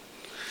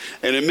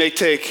 and it may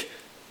take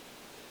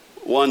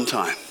one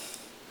time.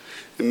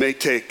 It may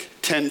take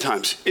 10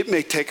 times. It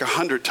may take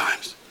 100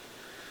 times.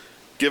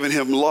 Giving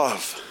him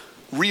love,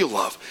 real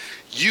love.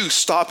 You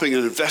stopping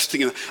and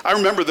investing in. I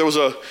remember there was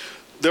a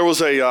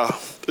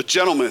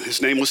gentleman.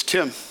 His name was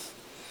Tim.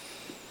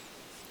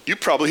 You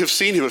probably have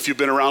seen him if you've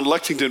been around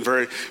Lexington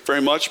very,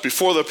 very much.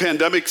 Before the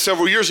pandemic,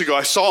 several years ago,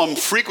 I saw him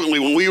frequently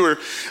when we were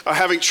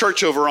having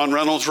church over on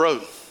Reynolds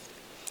Road.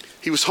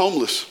 He was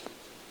homeless.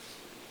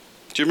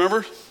 Do you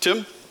remember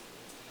Tim?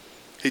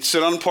 He'd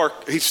sit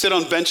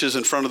on benches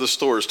in front of the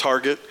stores,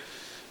 Target,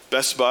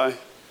 Best Buy.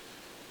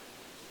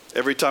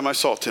 Every time I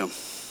saw Tim,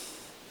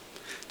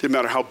 didn't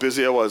matter how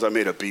busy I was, I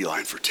made a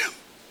beeline for Tim.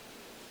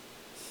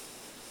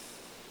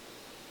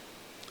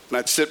 And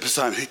I'd sit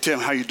beside him. Hey, Tim,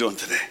 how you doing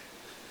today?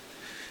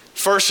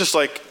 First, it's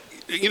like,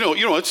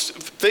 it's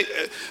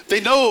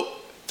they know,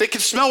 they can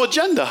smell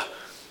agenda.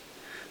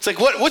 It's like,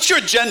 what's your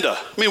agenda?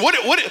 I mean,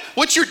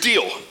 what's your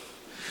deal?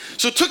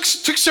 So it took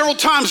several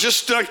times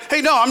just like,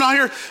 hey, no, I'm not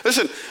here.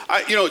 Listen,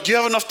 do you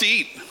have enough to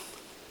eat?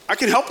 I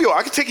can help you.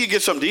 I can take you to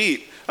get something to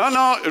eat. Oh,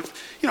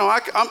 no,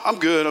 I'm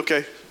good,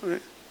 okay.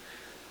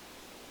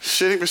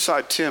 Sitting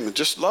beside Tim and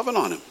just loving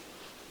on him.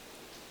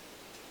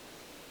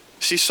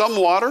 See, some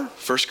water,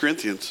 1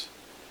 Corinthians.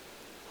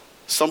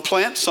 Some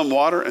plant, some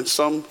water, and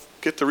some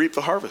get to reap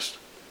the harvest.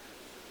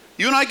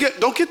 You and I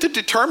don't get to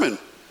determine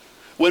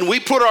when we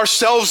put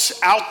ourselves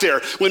out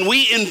there, when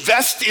we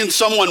invest in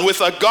someone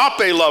with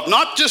agape love,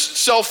 not just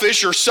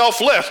selfish or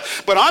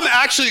selfless, but I'm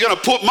actually going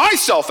to put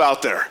myself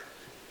out there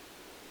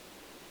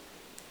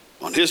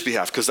on his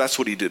behalf because that's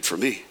what he did for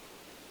me.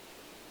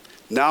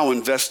 Now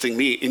investing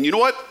me. And you know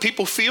what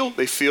people feel?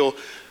 They feel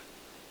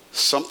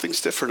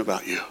something's different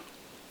about you.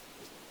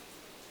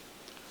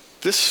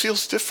 This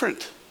feels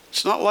different.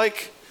 It's not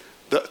like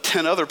the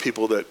 10 other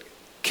people that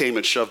came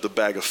and shoved a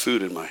bag of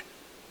food in my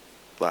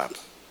lap.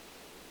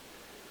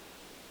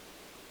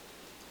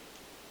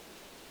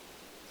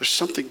 There's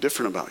something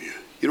different about you.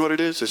 You know what it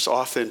is? It's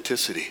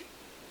authenticity.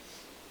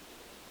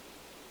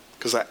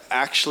 Because I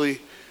actually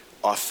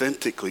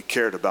authentically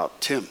cared about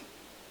Tim.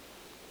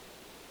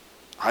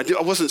 I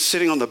wasn't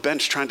sitting on the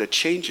bench trying to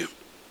change him.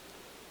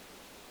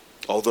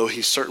 Although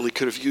he certainly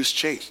could have used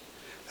change.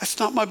 That's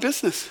not my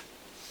business.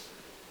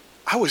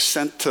 I was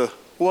sent to,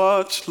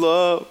 what's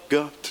love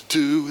got to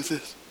do with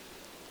this?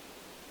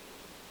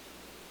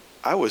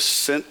 I was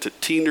sent to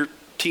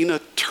Tina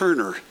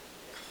Turner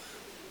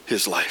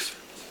his life.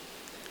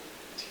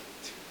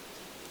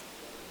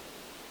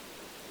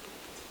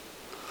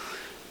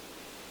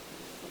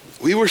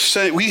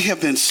 We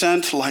have been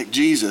sent like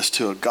Jesus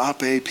to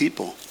agape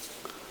people.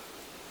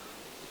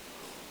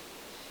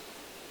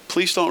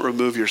 Please don't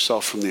remove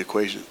yourself from the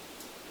equation.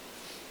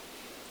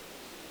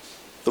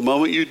 The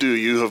moment you do,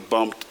 you have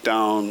bumped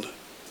down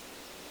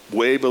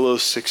way below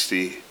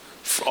 60,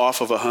 off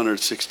of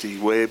 160,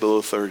 way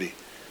below 30.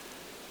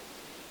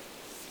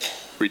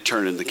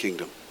 Return in the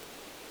kingdom.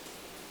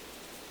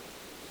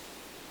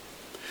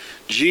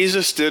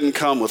 Jesus didn't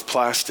come with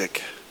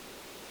plastic.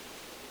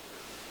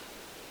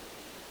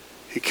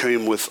 He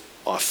came with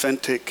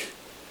authentic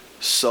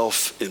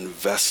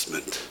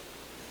self-investment.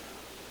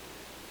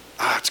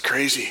 It's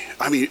crazy.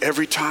 I mean,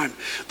 every time.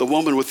 The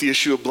woman with the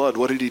issue of blood,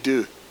 what did he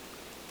do?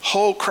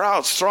 Whole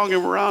crowds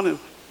thronging around him.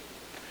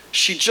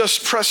 She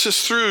just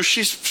presses through.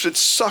 She's been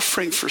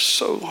suffering for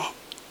so long.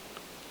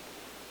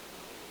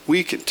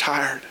 Weak and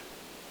tired.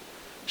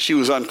 She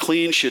was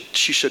unclean. She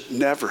should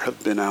never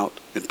have been out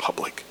in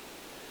public.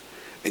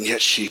 And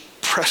yet she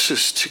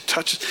presses to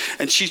touch it.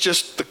 And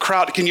the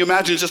crowd, can you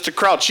imagine just the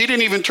crowd? She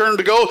didn't even turn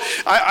to go.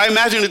 I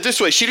imagine it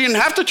this way. She didn't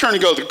have to turn to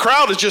go. The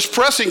crowd is just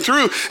pressing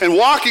through and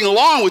walking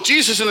along with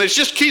Jesus, and it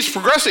just keeps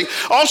progressing.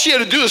 All she had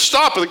to do is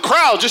stop, and the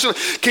crowd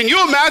can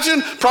you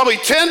imagine? Probably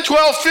 10,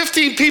 12,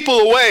 15 people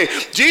away.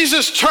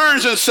 Jesus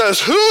turns and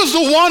says, who's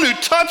the one who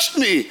touched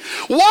me?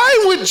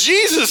 Why would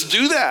Jesus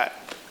do that?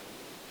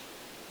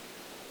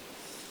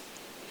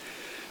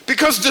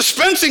 Because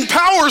dispensing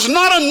power is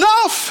not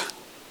enough.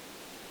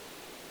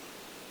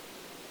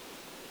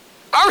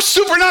 Our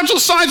supernatural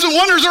signs and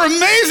wonders are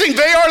amazing.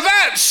 They are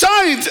that,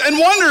 signs and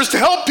wonders to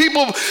help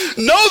people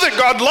know that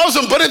God loves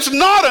them, but it's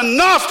not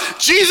enough.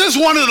 Jesus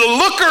wanted to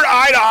look her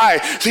eye to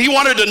eye. He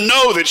wanted to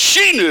know that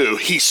she knew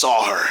he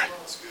saw her.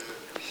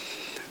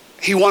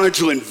 He wanted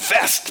to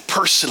invest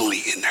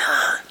personally in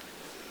her.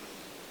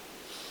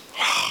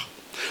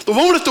 The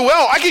woman at the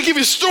well, I could give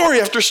you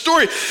story after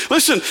story.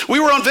 Listen, we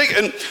were on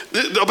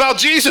about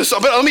Jesus. We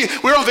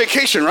were on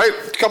vacation, right?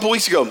 A couple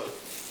weeks ago.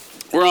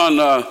 We're on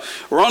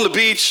the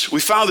beach.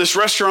 We found this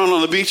restaurant on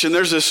the beach, and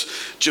there's this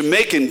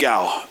Jamaican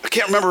gal. I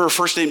can't remember her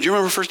first name. Do you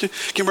remember her first name?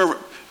 Can't remember.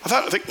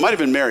 I think it might have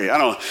been Mary. I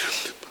don't know.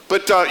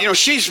 But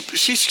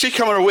she's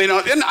coming her way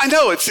now, and I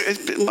know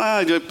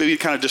you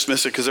kind of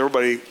dismiss it because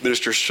everybody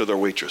ministers to their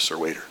waitress or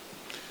waiter.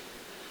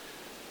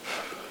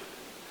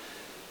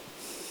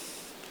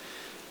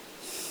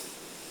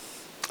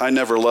 I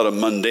never let a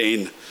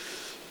mundane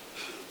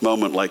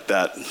moment like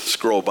that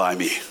scroll by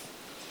me.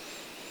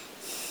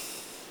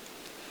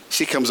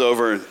 She comes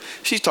over and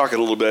she's talking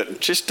a little bit.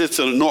 Just it's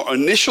an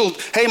initial,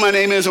 hey, my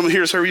name is, I'm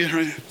here.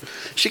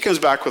 She comes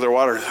back with her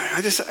water.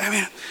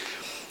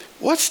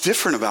 What's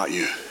different about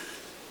you?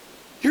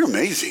 You're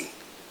amazing.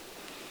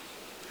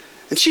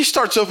 And she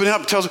starts opening up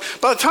and tells her,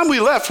 by the time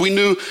we left, we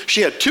knew she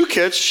had 2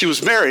 kids. She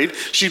was married.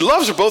 She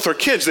loves both her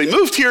kids. They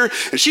moved here,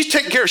 and she's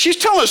taking care of. She's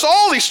telling us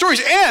all these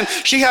stories, and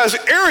she has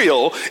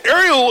Ariel.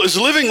 Ariel is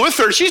living with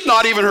her. She's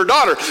not even her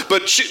daughter,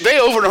 but they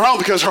opened her home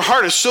because her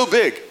heart is so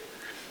big.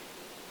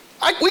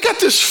 We got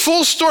this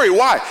full story.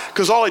 Why?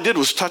 Because all I did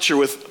was touch her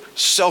with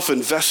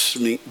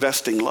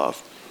self-investing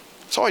love.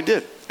 That's all I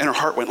did. And her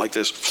heart went like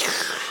this.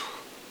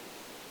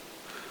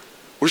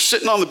 We're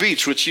sitting on the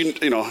beach, which,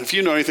 if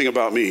you know anything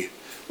about me,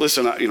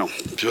 listen,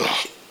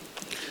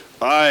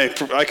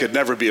 I could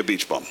never be a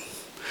beach bum.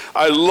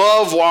 I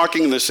love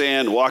walking in the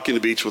sand, walking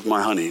the beach with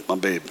my honey, my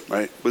babe,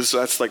 right?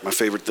 That's like my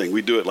favorite thing.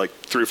 We do it like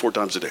 3 or 4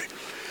 times a day.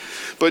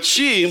 But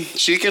she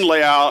can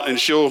lay out, and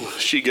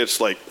she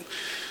gets like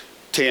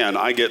tan.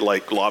 I get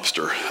like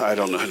lobster. I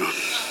don't know.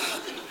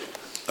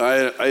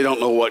 I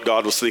don't know what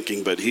God was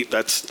thinking, but he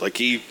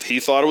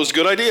thought it was a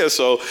good idea.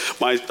 So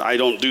I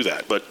don't do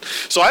that. But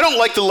so I don't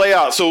like to lay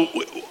out. So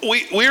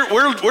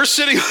we're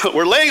sitting,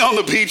 we're laying on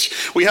the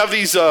beach. We have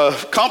these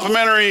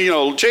complimentary,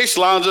 Chase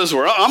lounges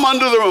where I'm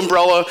under the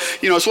umbrella.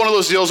 It's one of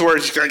those deals where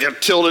I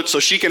get tilted so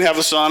she can have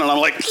the sun, and I'm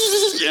like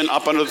and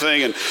up under the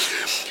thing.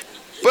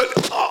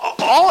 But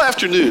all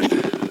afternoon,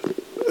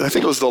 I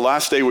think it was the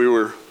last day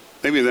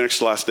maybe the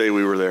next last day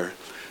we were there.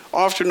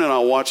 All afternoon I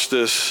watched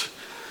this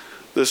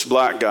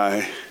black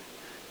guy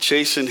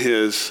chasing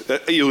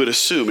you would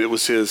assume it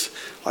was his,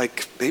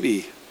 like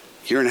maybe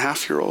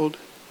 1.5-year-old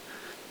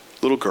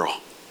little girl.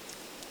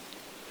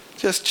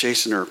 Just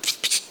chasing her.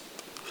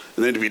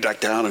 And then to be back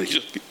down and he's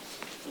just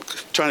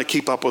trying to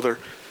keep up with her.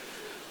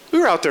 We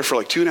were out there for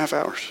like 2.5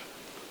 hours.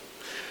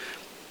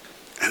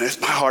 And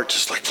my heart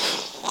just like,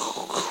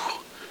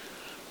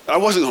 I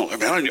wasn't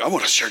going, I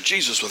want to share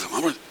Jesus with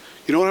him.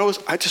 You know what I was?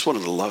 I just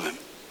wanted to love him.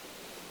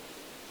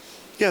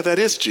 Yeah, that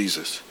is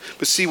Jesus.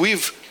 But see,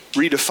 we've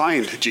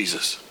redefined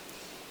Jesus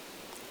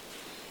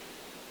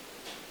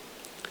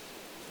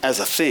as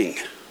a thing,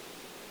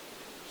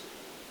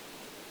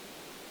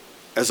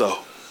 as a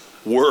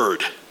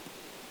word.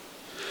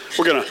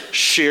 We're going to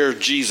share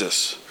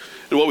Jesus.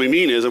 And what we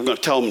mean is I'm going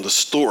to tell them the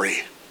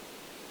story.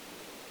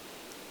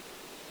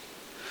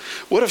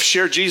 What if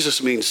share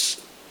Jesus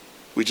means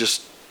we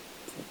just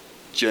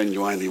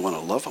genuinely want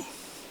to love him?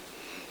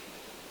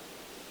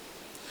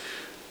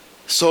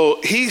 So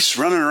he's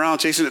running around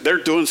chasing it.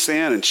 They're doing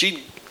sand, and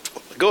she'd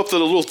go up to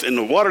in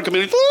the water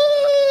coming in,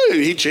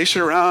 and he'd chase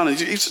her around. And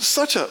he's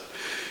such a,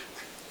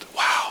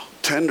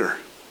 tender,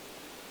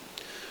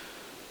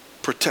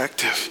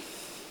 protective.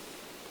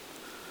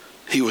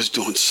 He was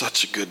doing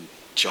such a good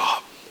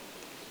job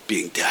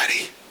being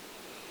daddy.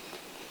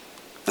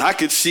 And I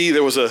could see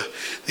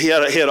he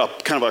had a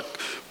kind of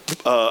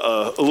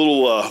a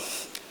little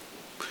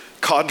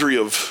cadre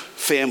of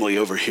family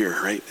over here,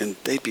 right? And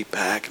they'd be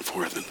back and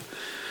forth, and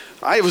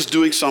I was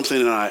doing something,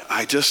 and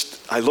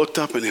I looked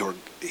up, and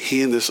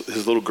he and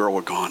his little girl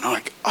were gone. I'm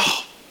like,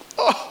 oh,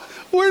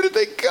 where did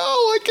they go?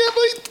 I can't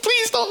believe,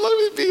 please don't let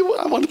me be.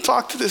 I want to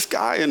talk to this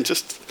guy and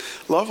just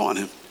love on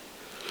him.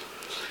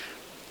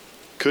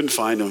 Couldn't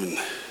find him, and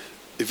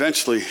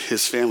eventually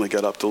his family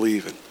got up to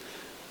leave, and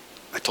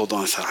I told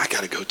Dawn, I said, I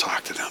got to go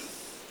talk to them.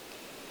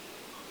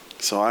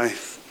 So I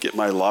get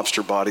my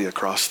lobster body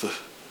across the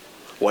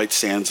white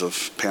sands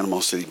of Panama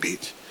City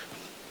Beach.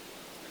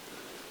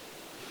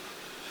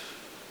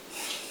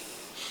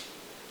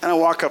 And I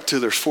walk up to,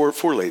 there's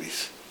four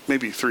ladies,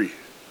 maybe three,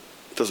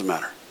 doesn't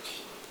matter.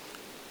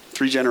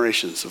 3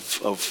 generations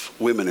of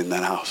women in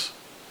that house.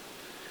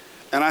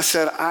 And I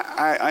said,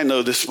 I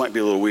know this might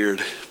be a little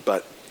weird,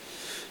 but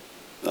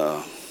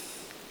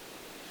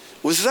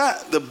was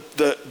that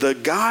the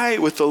guy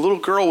with the little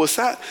girl, was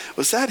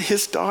that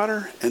his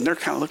daughter? And they're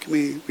kind of looking at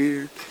me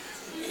weird.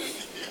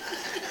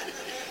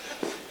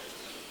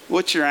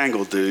 What's your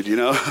angle, dude, you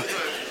know?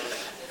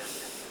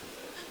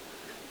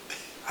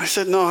 I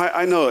said, no,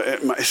 I know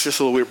it's just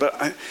a little weird,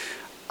 but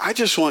I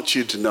just want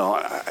you to know,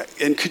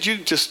 and could you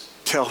just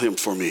tell him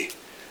for me?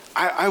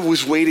 I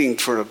was waiting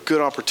for a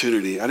good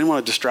opportunity. I didn't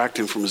want to distract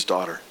him from his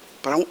daughter,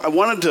 but I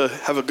wanted to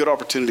have a good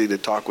opportunity to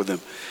talk with him.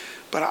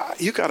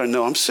 But you got to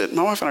know,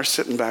 my wife and I are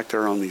sitting back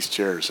there on these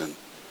chairs, and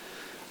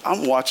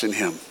I'm watching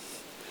him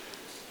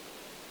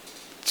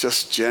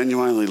just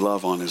genuinely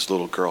love on his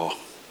little girl.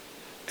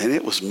 And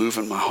it was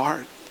moving my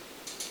heart.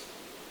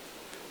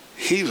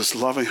 He was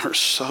loving her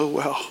so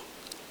well.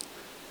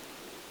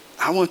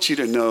 I want you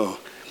to know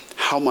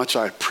how much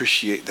I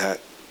appreciate that.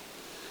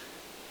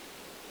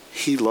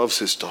 He loves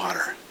his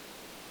daughter.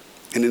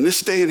 And in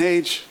this day and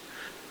age,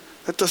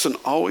 that doesn't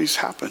always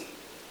happen.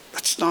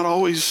 That's not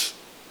always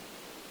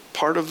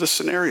part of the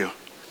scenario.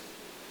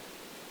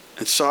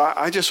 And so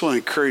I just want to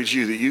encourage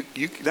you that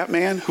you that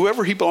man,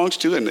 whoever he belongs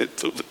to, and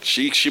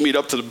she meet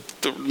up to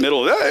the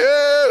middle,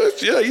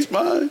 yeah, he's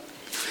mine.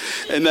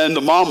 And then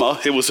the mama,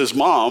 it was his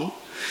mom,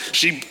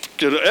 she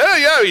did,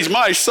 yeah, he's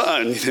my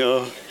son, you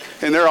know.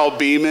 And they're all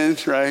beaming,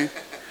 right?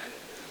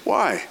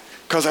 Why?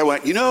 Because I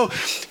went, you know,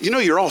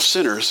 you're all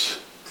sinners.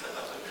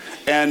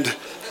 And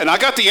I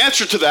got the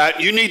answer to that.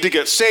 You need to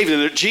get saved.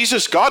 And that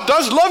Jesus, God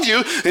does love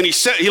you. And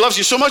he loves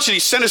you so much that he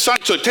sent his son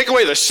to take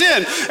away the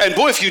sin. And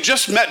boy, if you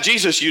just met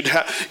Jesus,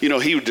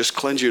 he would just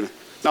cleanse you.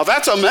 Now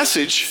that's a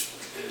message.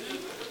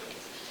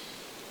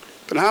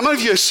 But how many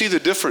of you see the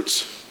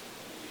difference?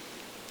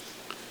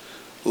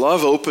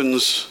 Love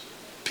opens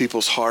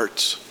people's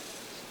hearts.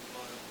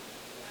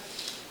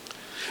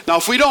 Now,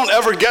 if we don't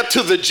ever get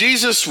to the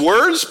Jesus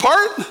words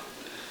part,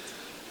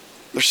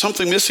 there's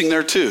something missing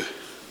there too.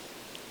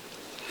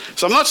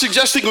 So I'm not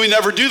suggesting we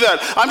never do that.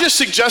 I'm just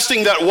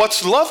suggesting that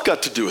what's love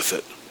got to do with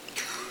it?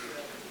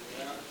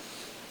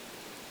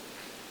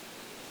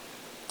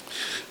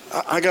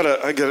 I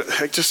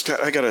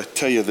gotta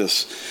tell you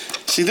this.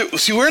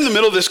 See, we're in the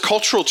middle of this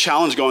cultural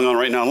challenge going on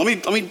right now.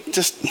 Let me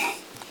just.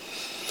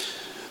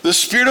 The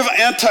spirit of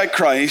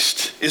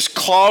Antichrist is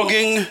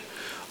clogging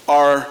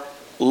our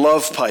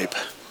love pipe.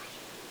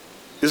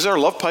 Is there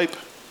a love pipe?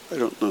 I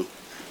don't know.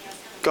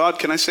 God,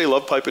 can I say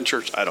love pipe in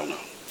church? I don't know.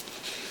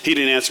 He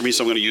didn't answer me,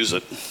 so I'm going to use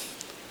it.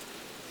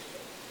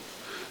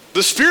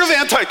 The spirit of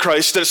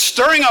Antichrist that is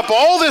stirring up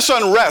all this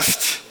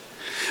unrest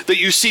that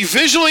you see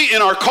visually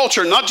in our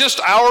culture, not just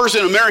ours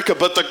in America,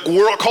 but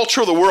the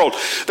culture of the world.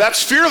 That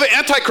spirit of the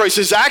Antichrist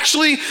is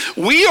actually,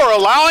 we are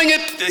allowing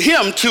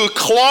him to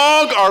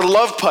clog our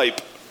love pipe.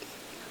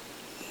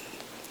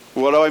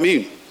 What do I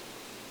mean?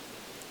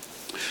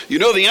 You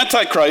know, the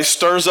Antichrist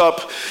stirs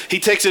up, he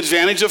takes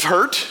advantage of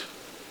hurt.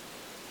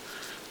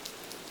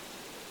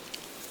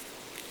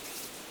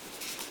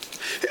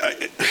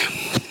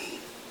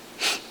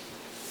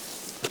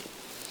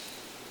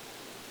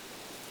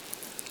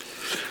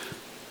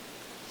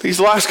 These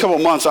last couple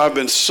of months, I've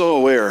been so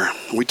aware.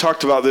 We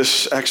talked about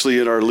this actually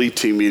at our lead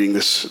team meeting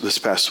this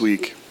past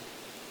week.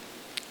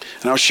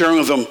 And I was sharing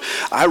with them,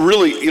 I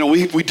really,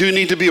 we do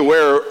need to be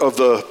aware of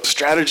the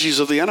strategies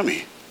of the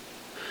enemy.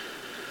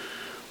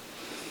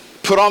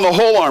 Put on the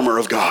whole armor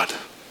of God,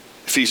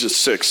 Ephesians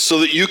 6, so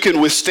that you can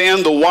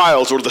withstand the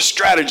wiles or the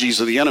strategies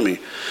of the enemy.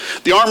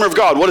 The armor of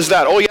God, what is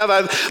that? Oh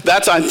yeah,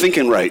 that's I'm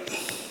thinking right.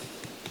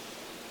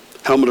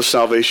 Helmet of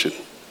salvation.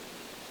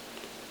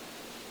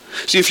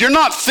 See, if you're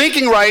not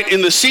thinking right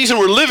in the season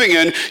we're living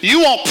in,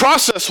 you won't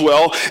process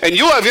well, and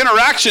you'll have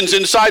interactions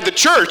inside the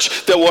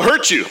church that will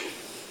hurt you.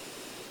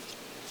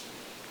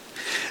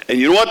 And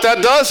you know what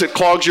that does? It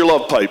clogs your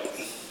love pipe.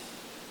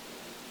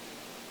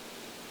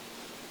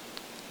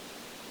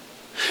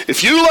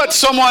 If you let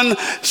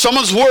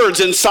someone's words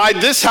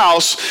inside this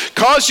house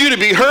cause you to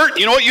be hurt,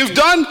 you know what you've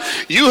done?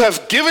 You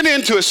have given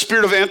in to a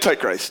spirit of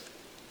Antichrist.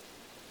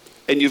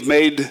 And you've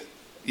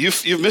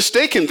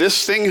mistaken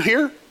this thing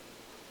here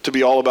to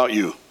be all about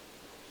you.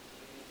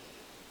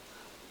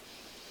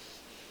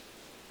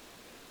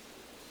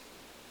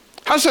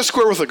 How does that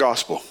square with the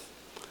gospel?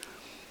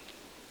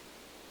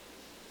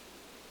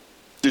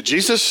 Did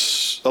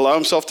Jesus allow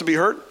himself to be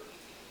hurt?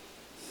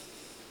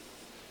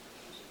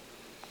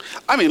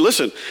 I mean,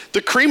 listen,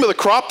 the cream of the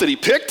crop that he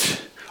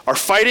picked are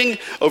fighting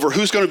over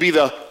who's going to be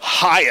the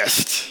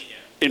highest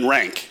in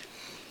rank.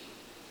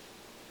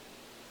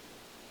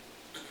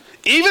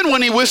 Even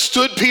when he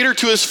withstood Peter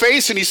to his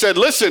face and he said,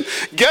 listen,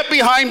 get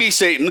behind me,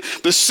 Satan.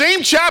 The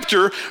same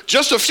chapter,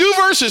 just a few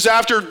verses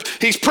after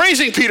he's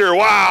praising Peter.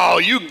 Wow,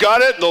 you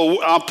got it.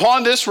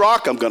 Upon this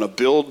rock, I'm going to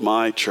build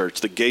my church.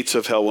 The gates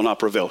of hell will not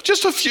prevail.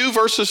 Just a few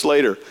verses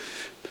later,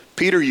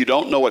 Peter, you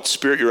don't know what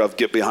spirit you're of.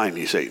 Get behind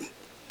me, Satan.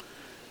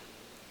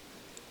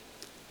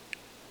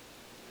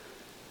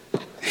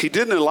 he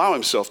didn't allow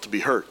himself to be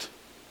hurt.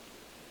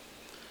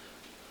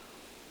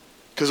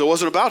 Because it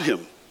wasn't about him.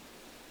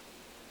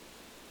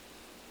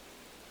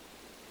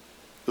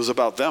 It was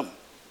about them.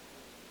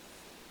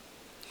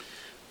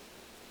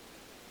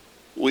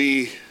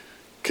 We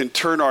can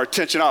turn our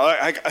attention out.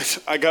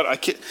 I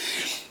can't.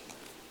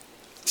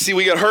 See,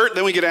 we get hurt,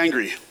 then we get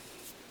angry.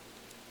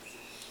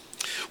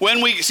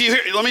 When we see here,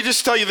 let me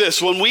just tell you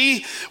this: when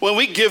we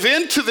give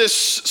in to this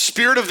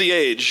spirit of the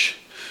age,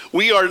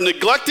 we are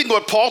neglecting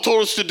what Paul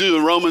told us to do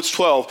in Romans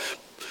 12.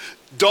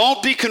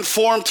 Don't be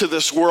conformed to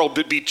this world,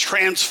 but be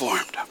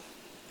transformed.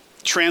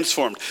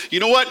 Transformed. You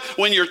know what?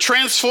 When you're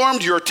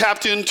transformed, you're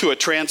tapped into a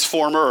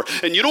transformer.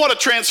 And you know what a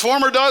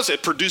transformer does?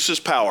 It produces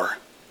power.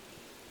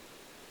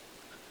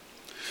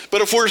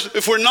 But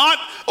if we're not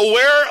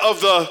aware of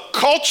the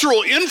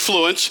cultural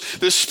influence,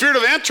 the spirit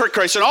of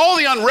Antichrist, and all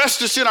the unrest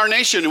that's in our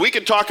nation, we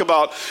can talk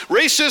about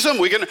racism,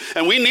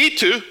 and we need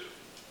to.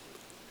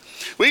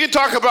 We can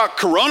talk about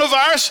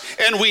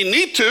coronavirus, and we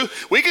need to.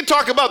 We can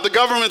talk about the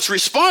government's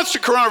response to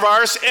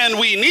coronavirus, and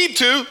we need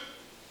to.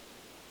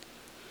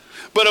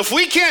 But if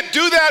we can't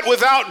do that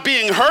without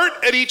being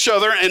hurt at each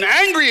other and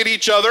angry at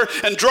each other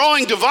and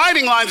drawing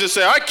dividing lines and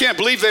say, I can't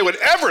believe they would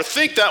ever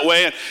think that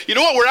way. And you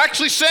know what we're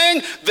actually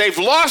saying? They've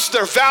lost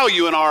their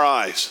value in our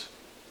eyes.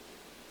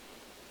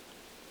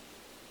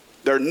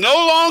 They're no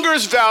longer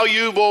as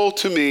valuable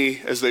to me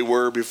as they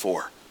were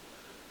before.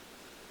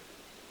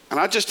 And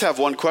I just have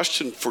one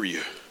question for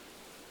you.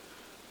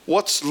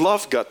 What's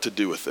love got to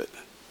do with it?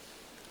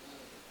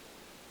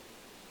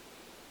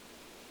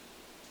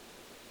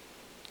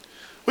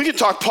 We can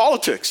talk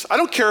politics. I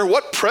don't care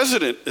what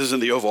president is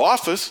in the Oval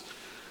Office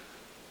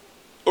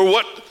or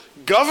what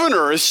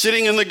governor is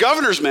sitting in the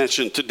governor's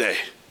mansion today.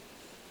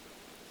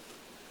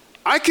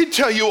 I can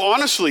tell you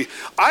honestly,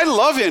 I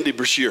love Andy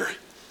Beshear.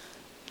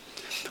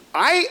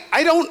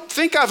 I don't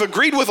think I've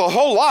agreed with a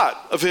whole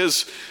lot of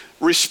his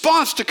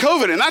response to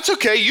COVID, and that's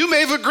okay. You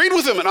may have agreed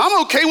with him, and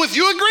I'm okay with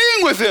you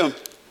agreeing with him.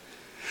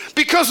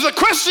 Because the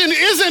question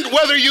isn't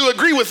whether you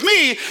agree with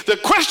me. The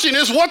question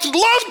is, what's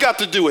love got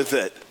to do with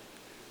it?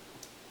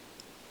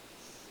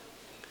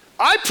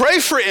 I pray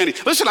for Andy.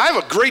 Listen, I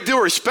have a great deal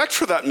of respect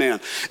for that man.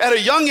 At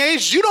a young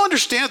age, you don't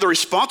understand the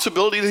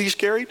responsibility that he's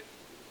carried?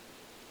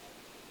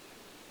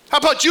 How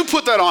about you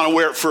put that on and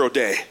wear it for a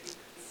day?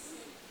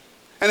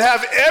 And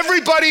have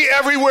everybody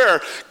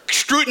everywhere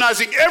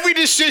scrutinizing every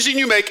decision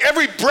you make,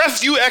 every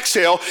breath you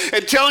exhale,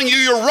 and telling you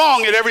you're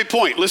wrong at every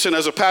point. Listen,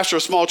 as a pastor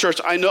of a small church,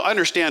 I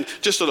understand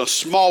just in a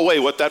small way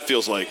what that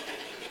feels like.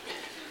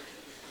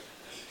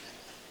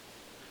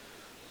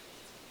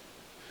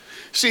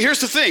 See,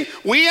 here's the thing.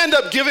 We end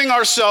up giving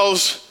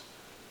ourselves,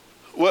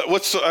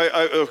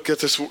 I get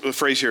this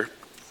phrase here.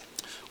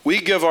 We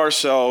give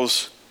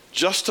ourselves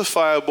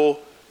justifiable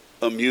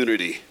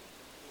immunity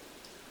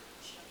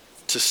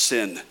to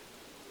sin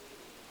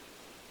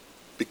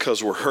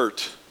because we're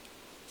hurt.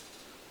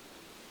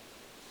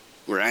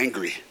 We're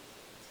angry.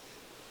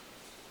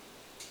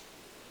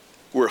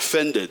 We're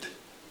offended.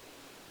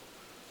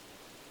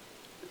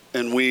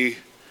 And we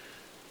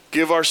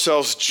give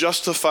ourselves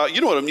justified.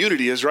 You know what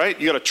immunity is, right?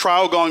 You got a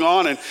trial going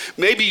on, and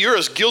maybe you're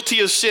as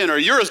guilty as sin, or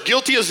you're as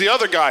guilty as the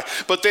other guy,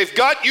 but they've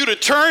got you to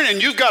turn,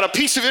 and you've got a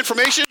piece of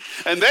information,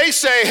 and they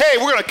say, hey,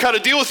 we're going to cut a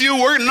deal with you.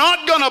 We're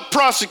not going to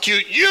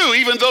prosecute you,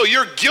 even though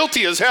you're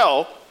guilty as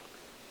hell,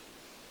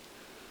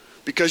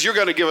 because you're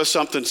going to give us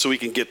something so we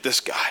can get this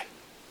guy.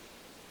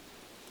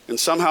 And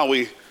somehow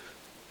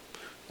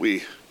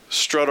we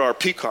strut our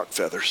peacock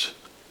feathers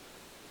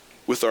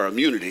with our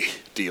immunity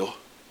deal.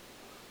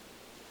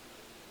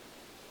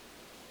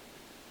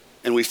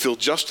 And we feel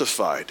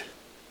justified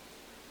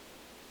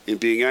in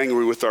being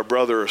angry with our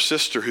brother or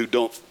sister who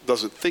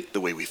doesn't think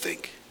the way we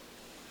think.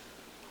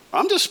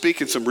 I'm just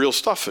speaking some real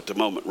stuff at the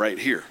moment right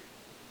here.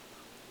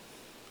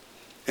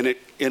 And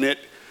it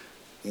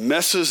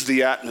messes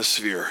the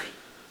atmosphere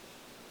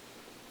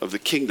of the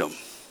kingdom,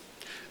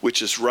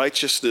 which is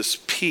righteousness,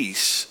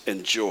 peace,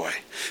 and joy.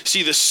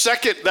 See, the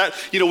second that,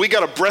 we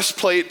got a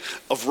breastplate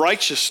of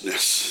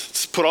righteousness.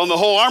 It's put on the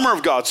whole armor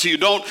of God so you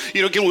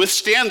can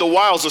withstand the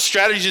wiles, the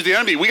strategies of the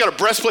enemy. We got a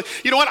breastplate.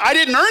 You know what? I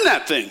didn't earn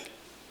that thing.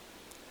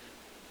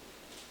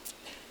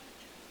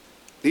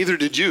 Neither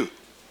did you.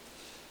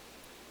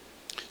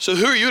 So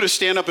who are you to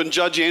stand up and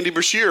judge Andy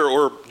Beshear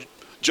or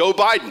Joe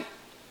Biden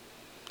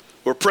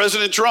or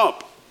President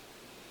Trump?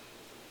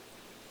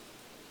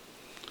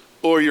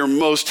 Or your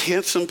most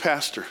handsome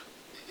pastor?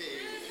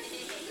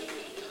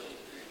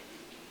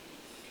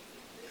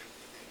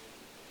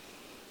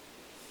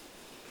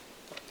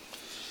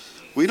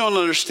 We don't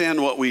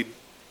understand what we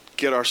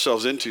get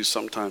ourselves into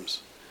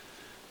sometimes.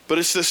 But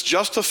it's this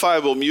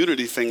justifiable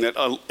immunity thing that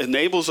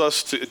enables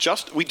us to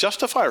we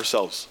justify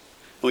ourselves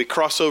when we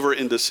cross over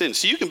into sin.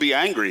 So you can be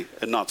angry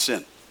and not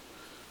sin.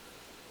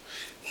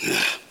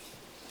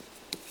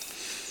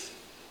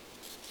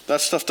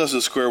 That stuff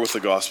doesn't square with the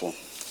gospel.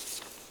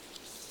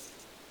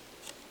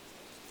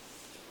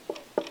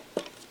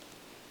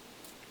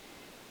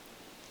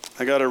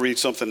 I got to read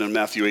something in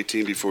Matthew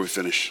 18 before we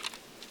finish.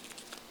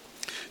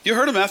 You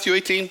heard of Matthew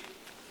 18?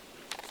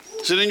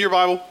 Is it in your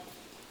Bible?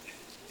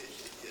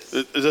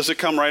 Does it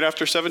come right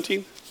after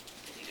 17?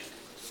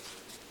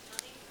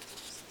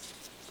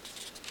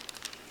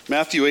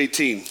 Matthew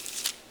 18.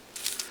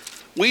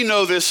 We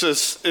know this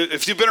as,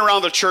 if you've been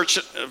around the church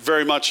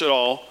very much at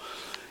all,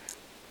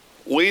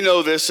 we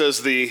know this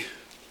as the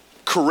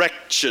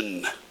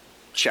correction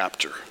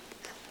chapter.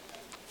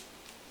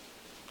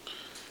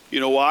 You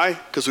know why?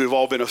 Because we've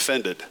all been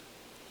offended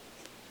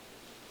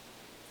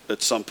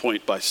at some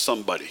point by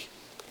somebody.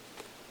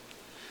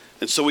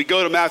 And so we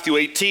go to Matthew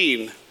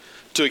 18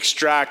 to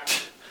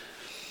extract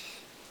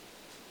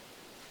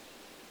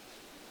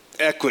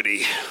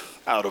equity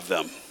out of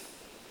them.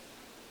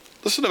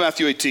 Listen to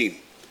Matthew 18.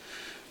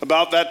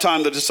 About that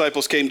time, the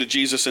disciples came to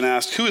Jesus and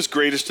asked, "Who is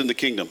greatest in the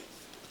kingdom?"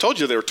 I told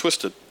you they were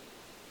twisted.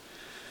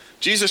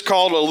 Jesus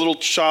called a little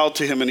child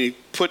to him, and he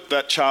put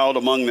that child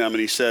among them, and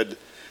he said,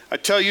 "I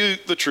tell you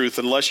the truth,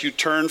 unless you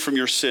turn from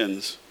your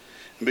sins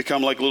and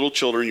become like little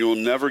children, you will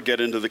never get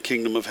into the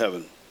kingdom of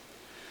heaven.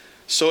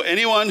 So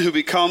anyone who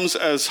becomes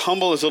as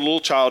humble as a little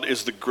child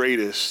is the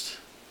greatest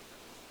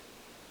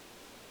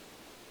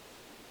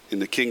in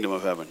the kingdom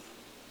of heaven."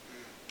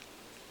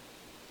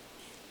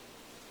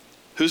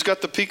 Who's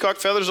got the peacock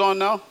feathers on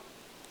now?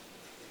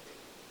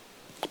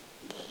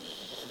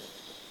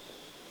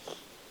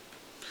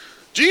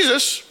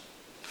 Jesus,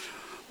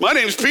 my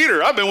name's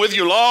Peter. I've been with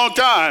you a long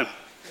time.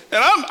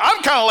 And I'm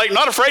kind of like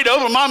not afraid to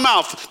open my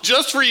mouth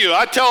just for you.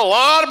 I tell a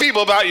lot of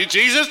people about you,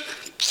 Jesus.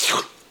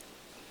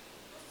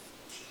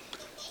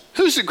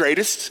 Who's the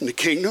greatest in the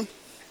kingdom?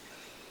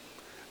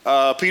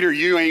 Peter,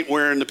 you ain't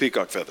wearing the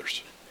peacock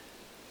feathers.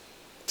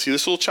 See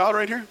this little child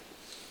right here?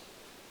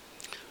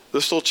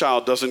 This little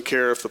child doesn't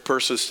care if the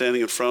person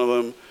standing in front of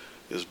them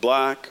is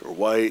black or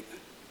white,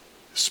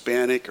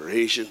 Hispanic or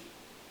Asian.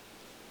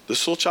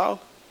 This little child?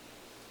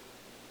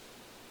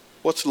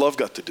 What's love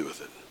got to do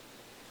with it?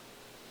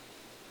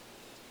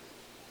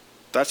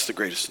 That's the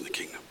greatest in the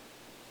kingdom.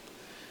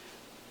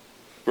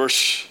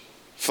 Verse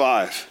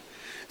 5.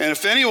 And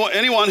if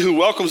anyone who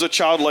welcomes a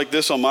child like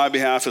this on my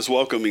behalf is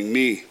welcoming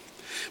me.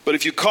 But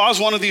if you cause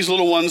one of these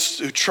little ones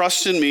who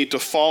trust in me to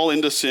fall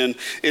into sin,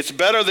 it's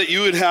better that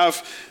you would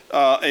have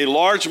a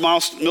large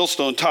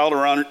millstone tied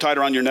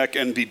around your neck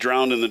and be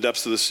drowned in the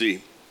depths of the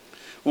sea.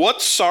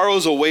 What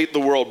sorrows await the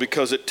world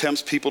because it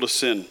tempts people to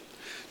sin?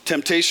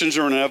 Temptations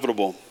are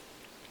inevitable.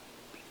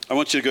 I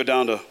want you to go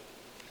down to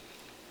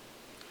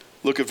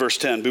look at verse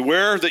 10.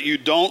 Beware that you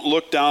don't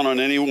look down on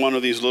any one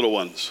of these little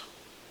ones.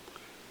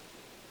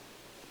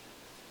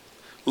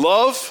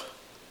 Love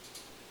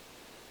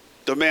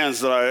demands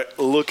that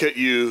I look at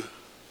you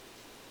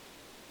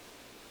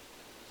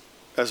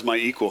as my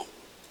equal.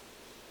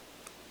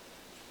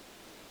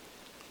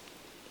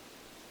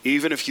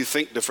 Even if you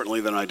think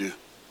differently than I do.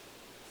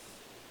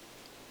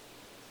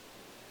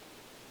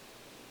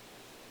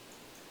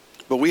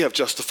 But we have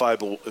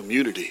justifiable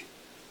immunity.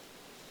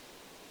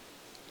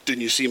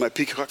 Didn't you see my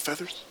peacock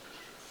feathers?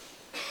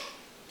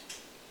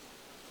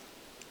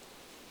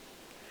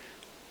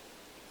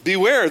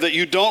 Beware that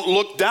you don't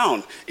look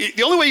down.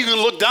 The only way you can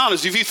look down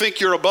is if you think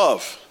you're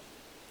above.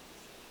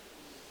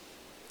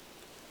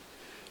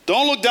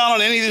 Don't look down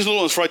on any of these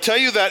little ones, for I tell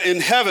you that in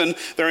heaven,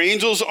 their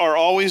angels are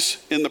always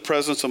in the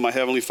presence of my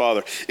heavenly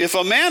Father. If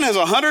a man has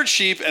 100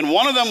 sheep and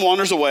one of them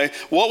wanders away,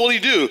 what will he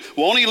do?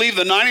 Won't he leave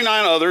the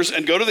 99 others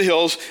and go to the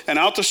hills and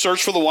out to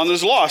search for the one that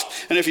is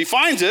lost? And if he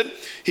finds it,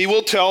 he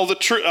will tell the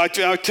truth. I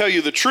tell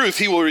you the truth.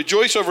 He will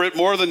rejoice over it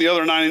more than the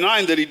other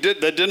 99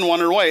 that didn't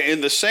wander away.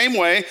 In the same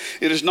way,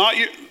 it is not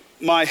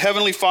my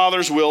heavenly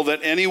Father's will that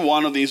any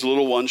one of these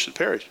little ones should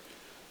perish.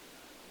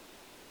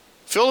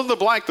 Fill in the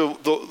blank,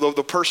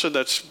 the person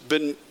that's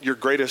been your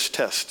greatest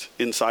test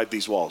inside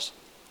these walls.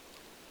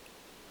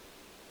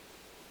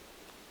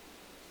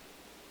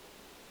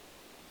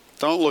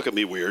 Don't look at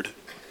me weird.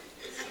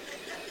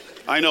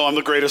 I know I'm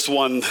the greatest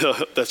one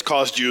that's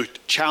caused you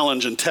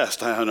challenge and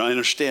test. I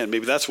understand.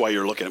 Maybe that's why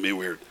you're looking at me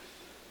weird.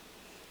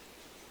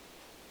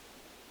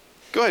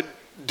 Go ahead.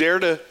 Dare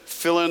to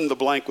fill in the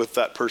blank with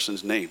that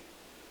person's name.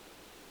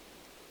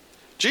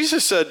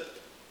 Jesus said,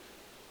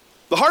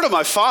 the heart of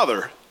my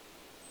Father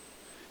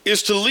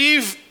is to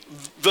leave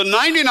the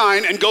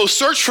 99 and go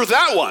search for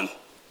that one.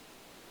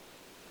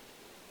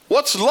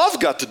 What's love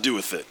got to do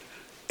with it?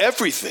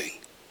 Everything.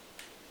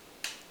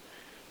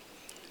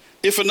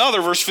 If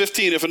another, verse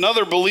 15, if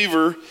another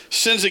believer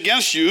sins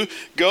against you,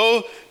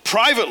 go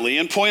privately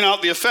and point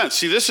out the offense.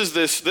 See, this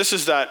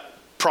is that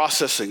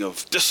processing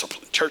of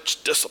discipline,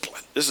 church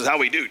discipline. This is how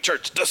we do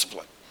church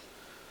discipline.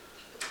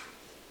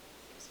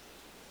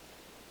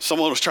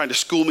 Someone was trying to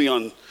school me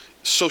on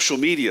social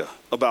media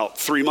about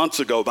 3 months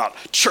ago about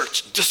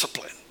church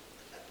discipline.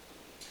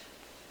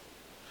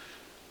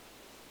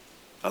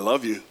 I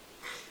love you.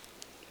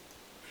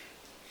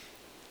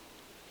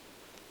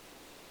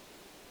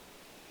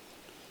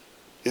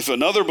 If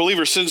another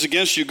believer sins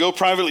against you, go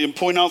privately and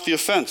point out the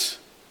offense.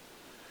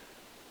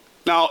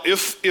 Now,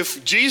 if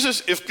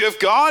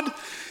God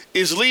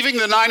is leaving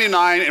the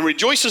 99 and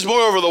rejoices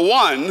more over the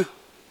one,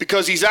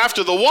 because he's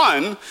after the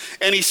one.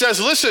 And he says,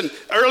 listen,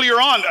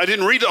 earlier on, I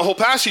didn't read the whole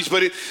passage,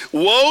 but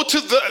woe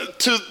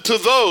to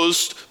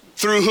those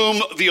through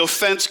whom the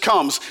offense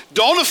comes.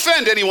 Don't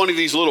offend any one of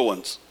these little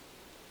ones.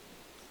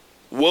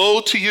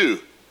 Woe to you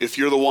if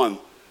you're the one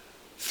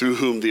through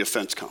whom the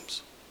offense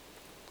comes.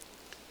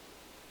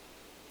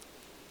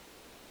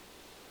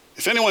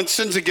 If anyone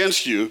sins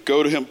against you,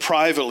 go to him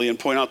privately and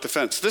point out the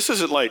offense. This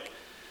isn't like,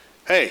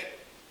 hey,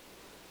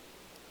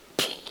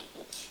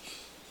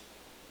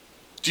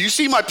 do you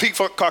see my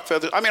peacock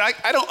feathers? I mean,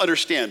 I don't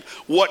understand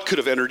what could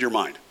have entered your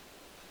mind.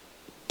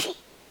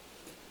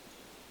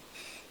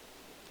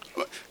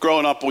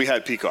 Growing up, we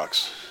had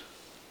peacocks.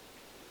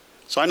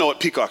 So I know what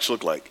peacocks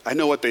look like. I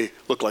know what they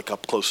look like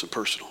up close and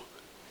personal.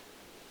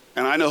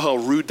 And I know how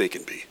rude they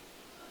can be.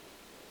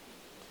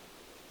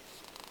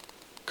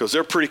 Because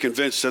they're pretty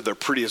convinced they're the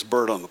prettiest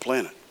bird on the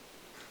planet.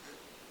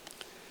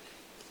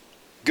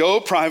 Go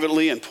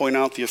privately and point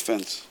out the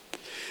offense.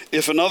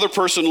 If another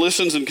person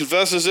listens and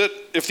confesses it,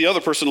 if the other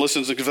person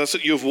listens and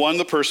confesses it, you have won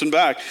the person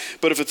back.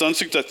 But if it's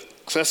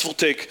unsuccessful,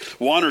 take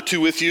one or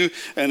two with you,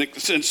 and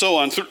so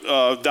on,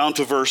 down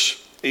to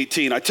verse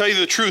 18. I tell you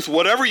the truth,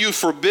 whatever you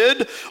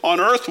forbid on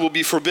earth will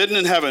be forbidden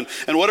in heaven,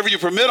 and whatever you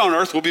permit on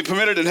earth will be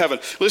permitted in heaven.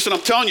 Listen,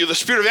 I'm telling you, the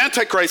spirit of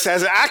Antichrist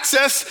has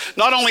access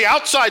not only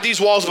outside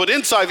these walls, but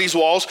inside these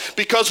walls,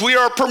 because we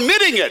are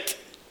permitting it.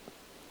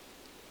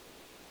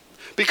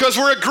 Because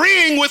we're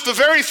agreeing with the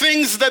very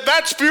things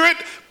that spirit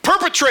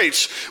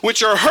perpetrates,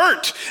 which are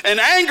hurt and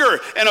anger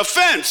and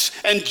offense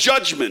and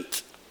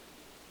judgment.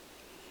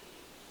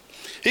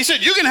 He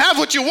said, you can have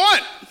what you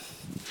want.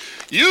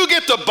 You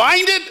get to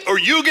bind it or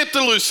you get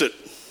to loose it.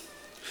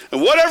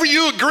 And whatever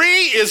you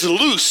agree is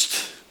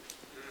loosed.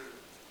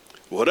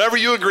 Whatever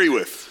you agree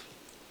with.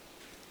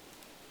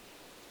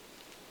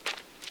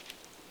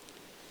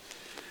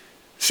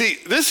 See,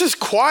 this is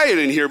quiet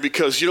in here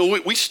because,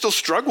 we still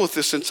struggle with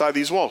this inside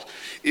these walls.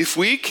 If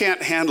we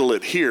can't handle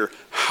it here,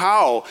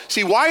 how?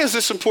 See, why is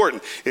this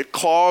important? It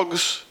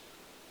clogs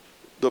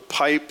the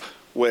pipe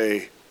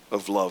way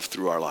of love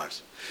through our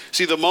lives.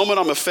 See, the moment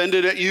I'm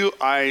offended at you,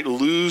 I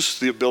lose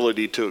the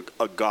ability to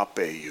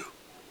agape you.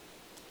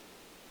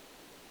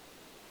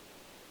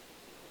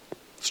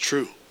 It's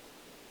true.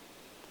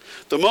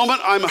 The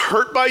moment I'm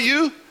hurt by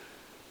you,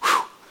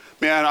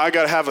 man, I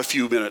got to have a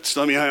few minutes.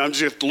 I'm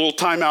just a little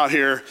time out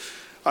here.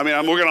 We're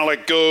going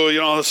to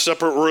go,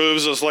 separate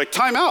rooms. It's like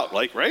time out,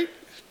 right?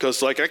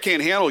 Because I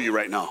can't handle you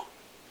right now.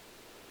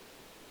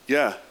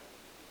 Yeah,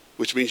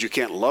 which means you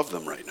can't love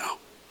them right now.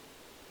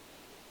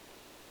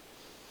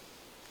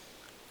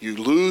 You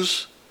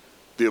lose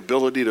the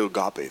ability to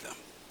agape them.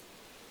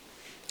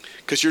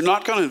 Because you're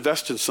not going to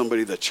invest in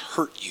somebody that's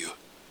hurt you.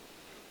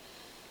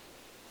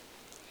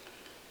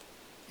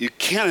 You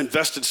can't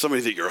invest in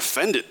somebody that you're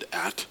offended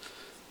at.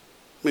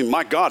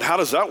 My God, how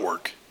does that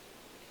work?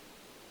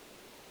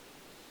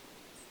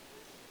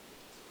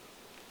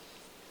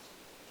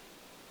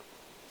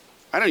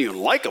 I don't even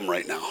like them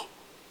right now.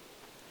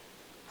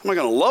 How am I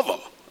going to love them?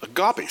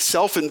 Agape,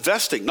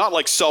 self-investing, not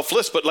like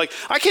selfless, but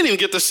I can't even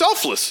get to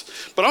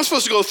selfless. But I'm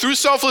supposed to go through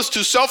selfless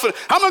to selfless.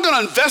 How am I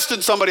going to invest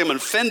in somebody I'm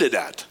offended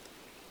at?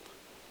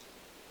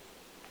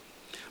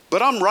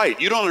 But I'm right.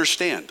 You don't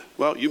understand.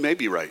 Well, you may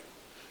be right.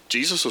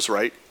 Jesus was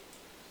right,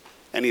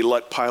 and he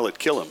let Pilate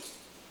kill him.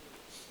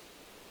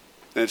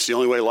 And it's the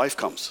only way life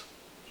comes.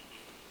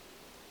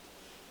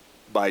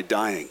 By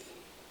dying,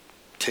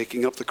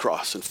 taking up the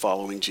cross and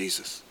following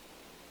Jesus.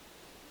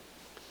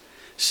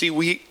 See,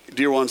 we,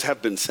 dear ones,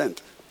 have been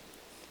sent.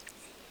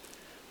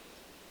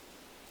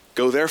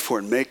 Go therefore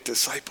and make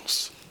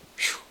disciples.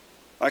 Whew.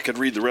 I could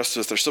read the rest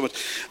of this. There's so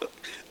much.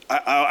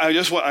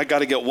 I got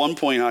to get one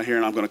point out here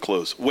and I'm going to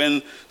close.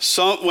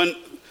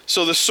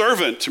 So the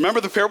servant, remember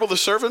the parable of the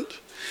servant?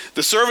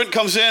 The servant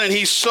comes in and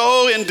he's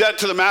so in debt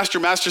to the master.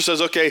 Master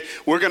says, okay,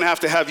 we're going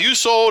to have you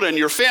sold and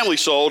your family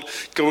sold.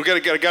 We're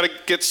going to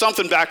get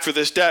something back for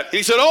this debt. And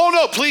he said, oh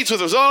no, pleads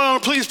with us. Oh no,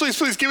 please,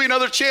 give me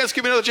another chance.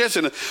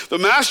 And the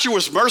master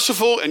was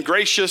merciful and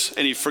gracious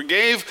and he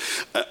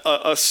forgave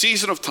a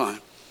season of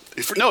time.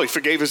 He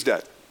forgave his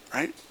debt,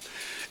 right?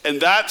 And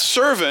that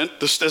servant,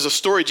 as a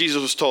story Jesus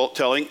was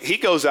telling, he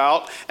goes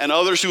out and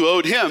others who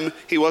owed him,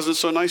 he wasn't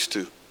so nice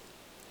to.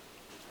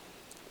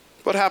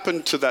 What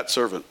happened to that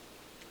servant?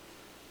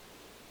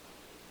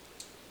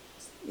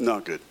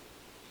 Not good.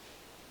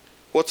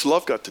 What's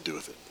love got to do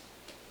with it?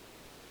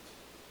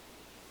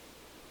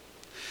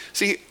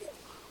 See,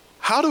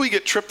 how do we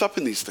get tripped up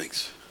in these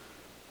things?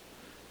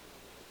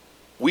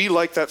 We,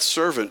 like that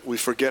servant, we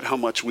forget how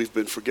much we've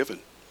been forgiven.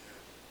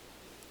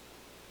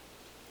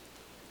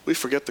 We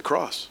forget the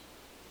cross.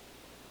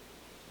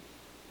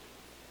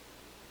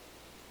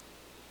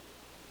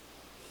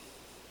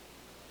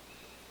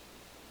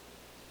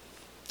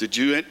 Did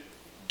you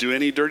do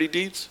any dirty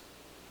deeds?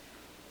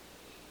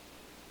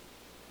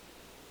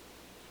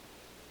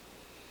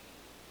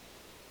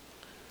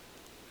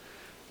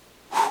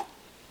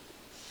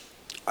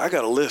 I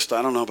got a list.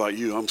 I don't know about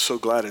you. I'm so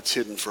glad it's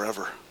hidden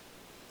forever.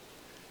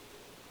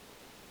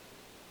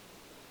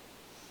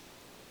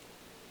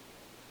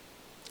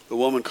 the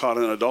woman caught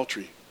in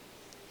adultery.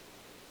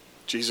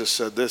 Jesus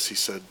said this, he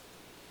said,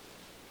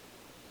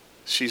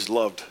 she's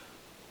loved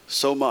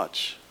so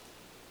much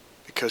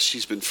because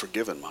she's been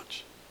forgiven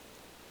much.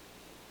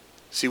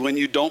 See, when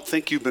you don't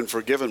think you've been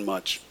forgiven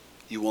much,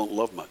 you won't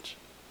love much.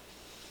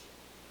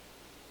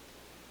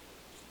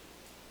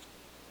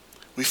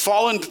 We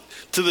fall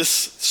into this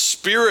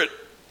spirit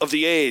of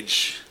the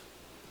age.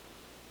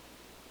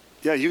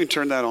 Yeah, you can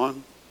turn that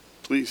on,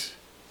 please.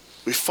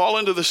 We fall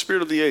into the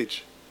spirit of the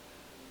age.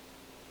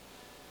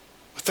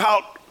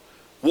 Without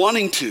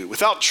wanting to,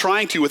 without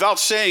trying to, without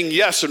saying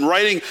yes and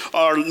writing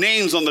our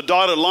names on the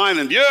dotted line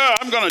and, yeah,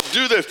 I'm going to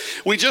do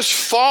this. We just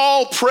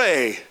fall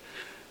prey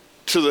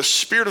to the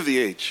spirit of the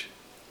age.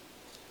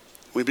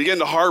 We begin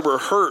to harbor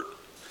hurt.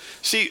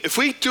 See, if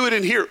we do it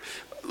in here,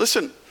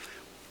 listen,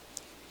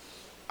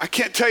 I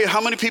can't tell you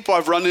how many people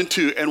I've run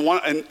into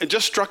and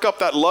just struck up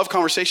that love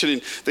conversation,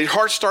 and their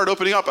hearts start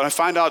opening up, and I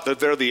find out that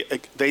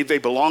they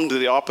belong to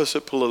the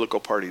opposite political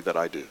party that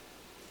I do.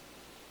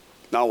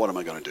 Now what am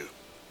I going to do?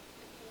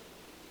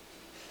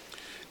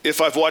 If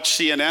I've watched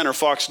CNN or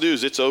Fox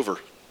News, it's over.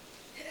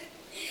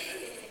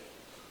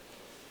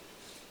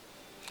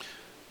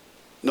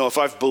 No, if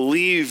I've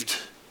believed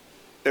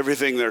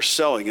everything they're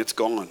selling, it's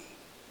gone.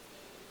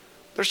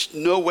 There's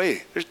no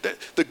way.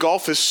 The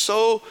gulf is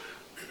so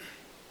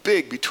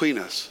big between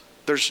us.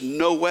 There's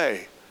no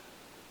way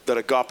that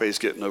agape is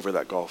getting over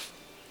that gulf.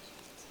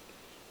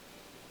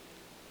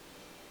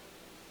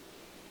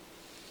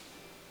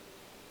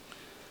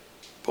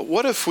 But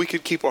what if we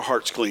could keep our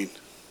hearts clean?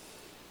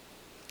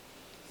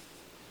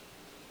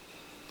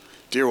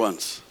 Dear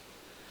ones,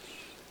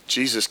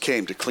 Jesus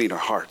came to clean our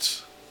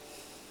hearts.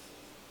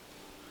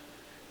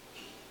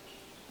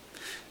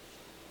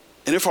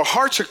 And if our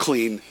hearts are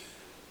clean,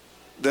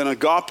 then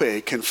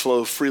agape can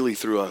flow freely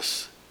through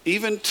us,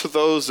 even to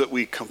those that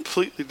we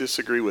completely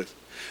disagree with.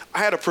 I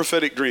had a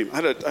prophetic dream. I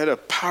had a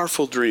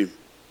powerful dream.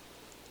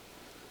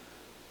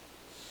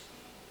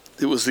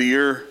 It was the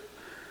year,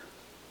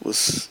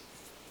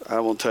 I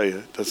won't tell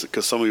you,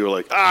 because some of you are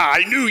like,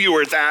 I knew you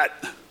were that.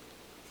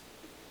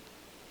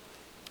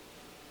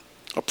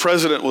 A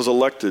president was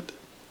elected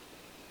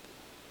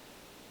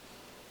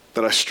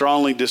that I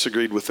strongly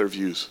disagreed with their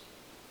views.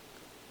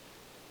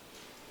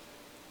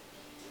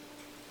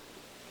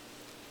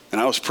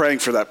 And I was praying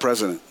for that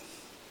president.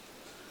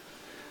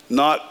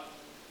 Not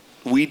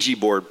Ouija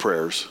board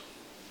prayers.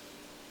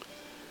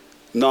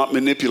 Not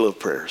manipulative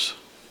prayers.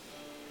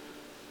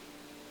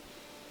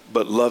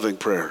 But loving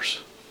prayers.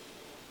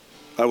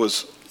 I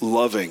was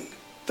loving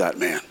that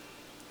man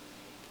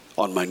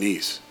on my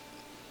knees.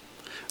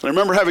 And I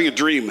remember having a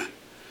dream.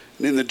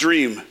 And in the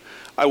dream,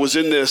 I was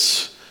in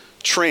this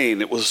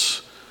train. It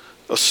was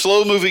a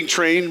slow-moving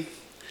train.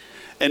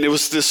 And it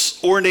was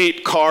this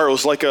ornate car. It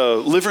was like a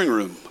living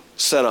room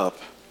set up.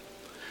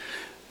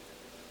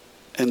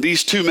 And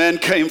these two men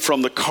came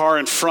from the car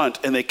in front,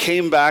 and they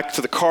came back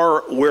to the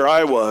car where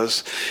I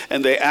was,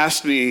 and they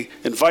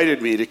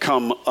invited me to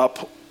come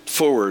up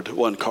forward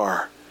one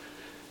car.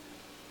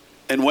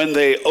 And when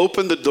they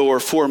opened the door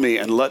for me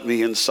and let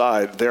me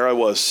inside, there I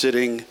was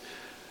sitting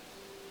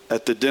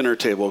at the dinner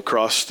table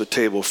across the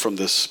table from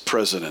this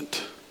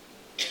president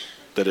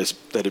that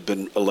had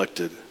been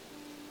elected.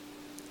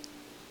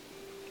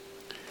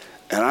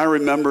 And I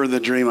remember in the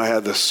dream I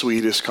had the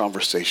sweetest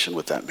conversation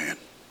with that man.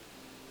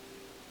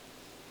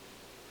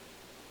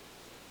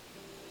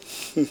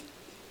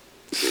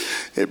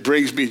 It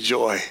brings me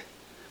joy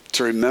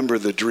to remember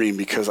the dream,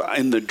 because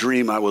in the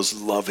dream I was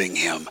loving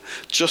him,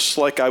 just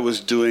like I was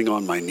doing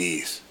on my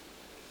knees.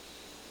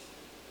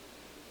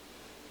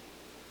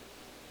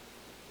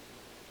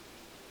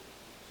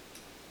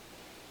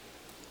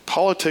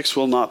 Politics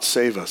will not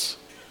save us.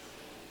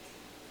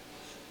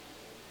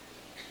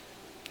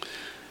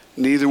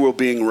 Neither will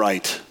being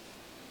right.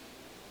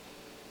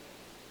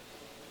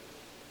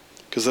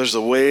 Because there's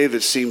a way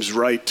that seems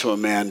right to a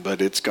man,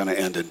 but it's going to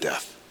end in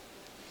death.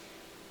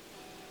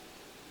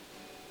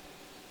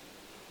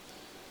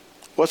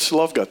 What's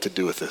love got to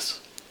do with this?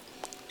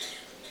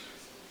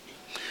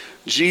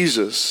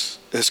 Jesus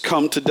has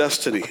come to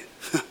Destiny.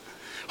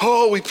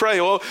 Oh, we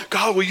pray, oh,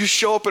 God, will you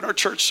show up in our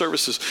church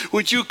services?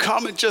 Would you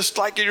come and just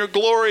like in your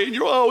glory? And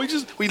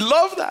we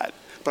love that.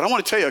 But I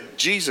want to tell you,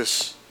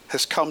 Jesus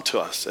has come to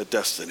us at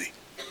Destiny.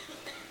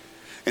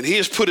 And he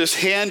has put his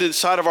hand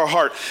inside of our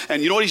heart.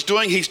 And you know what he's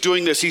doing? He's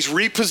doing this. He's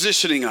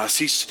repositioning us.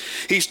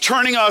 He's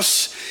turning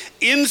us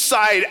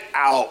inside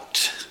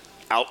out,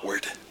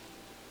 outward.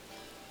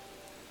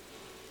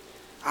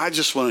 I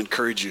just want to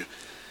encourage you.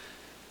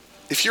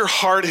 If your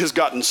heart has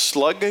gotten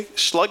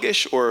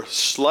sluggish or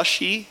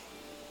slushy,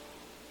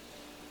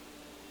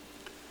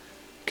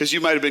 because you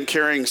might have been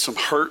carrying some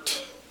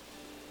hurt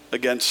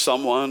against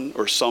someone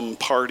or some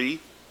party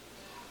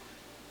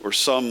or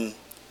some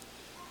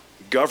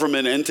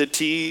government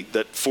entity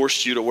that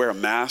forced you to wear a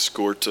mask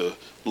or to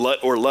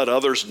let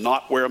others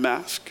not wear a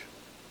mask,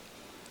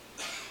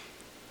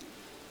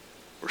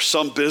 or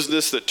some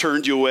business that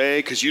turned you away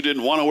because you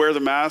didn't want to wear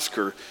the mask,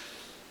 or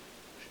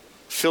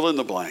fill in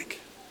the blank.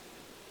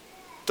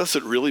 Does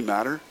it really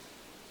matter?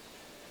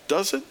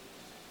 does it?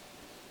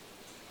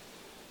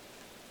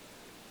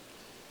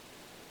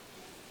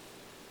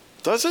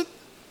 Does it?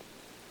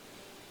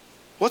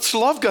 What's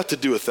love got to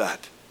do with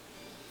that?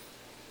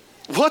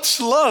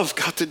 What's love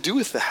got to do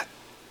with that?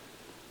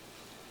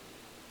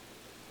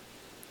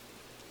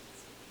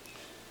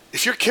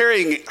 If you're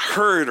carrying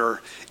hurt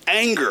or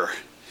anger,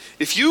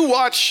 if you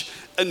watch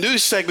a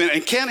news segment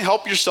and can't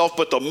help yourself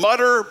but to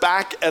mutter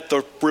back at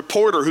the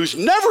reporter who's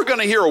never going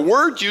to hear a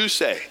word you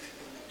say,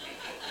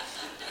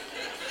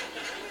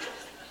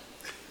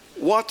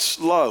 what's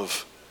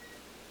love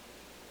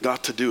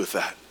got to do with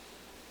that?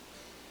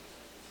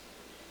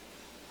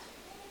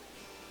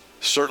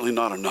 Certainly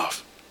not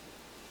enough.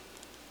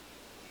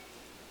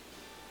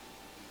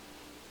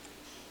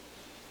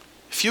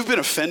 If you've been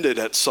offended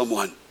at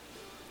someone,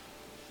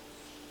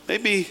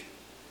 maybe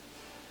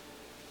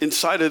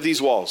inside of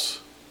these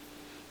walls,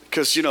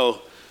 because,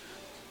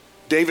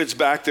 David's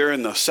back there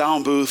in the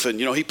sound booth and,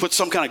 he put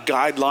some kind of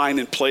guideline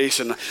in place,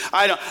 and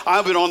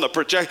I've been on the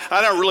project.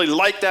 I don't really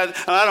like that,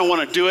 and I don't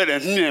want to do it,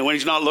 and when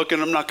he's not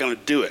looking, I'm not going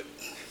to do it.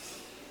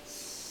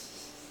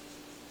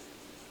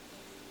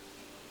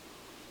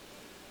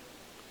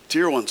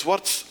 Dear ones,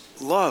 what's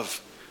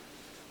love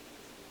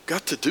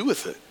got to do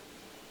with it?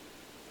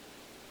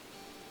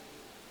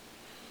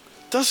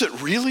 Does it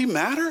really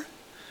matter?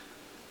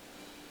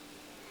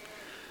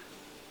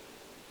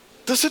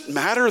 Does it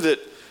matter that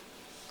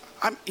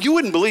you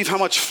wouldn't believe how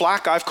much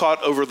flack I've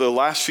caught over the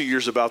last few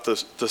years about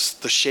the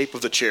shape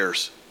of the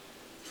chairs?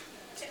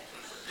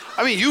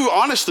 I mean, you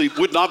honestly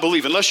would not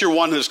believe, unless you're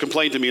one who's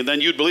complained to me, and then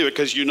you'd believe it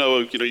because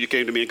you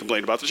came to me and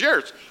complained about the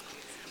chairs.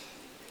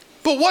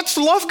 But what's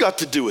love got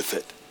to do with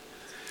it?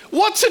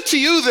 What's it to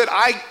you that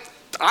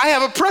I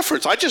have a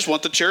preference? I just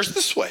want the chairs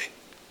this way.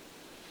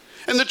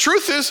 And the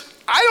truth is,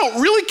 I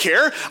don't really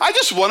care. I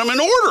just want them in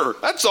order.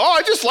 That's all.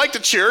 I just like the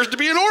chairs to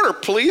be in order.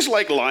 Please,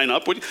 line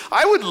up.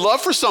 I would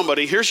love for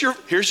somebody, here's your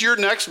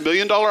next $1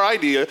 million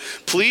idea.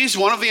 Please,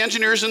 one of the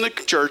engineers in the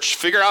church,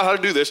 figure out how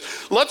to do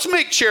this. Let's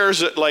make chairs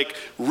that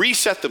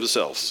reset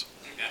themselves.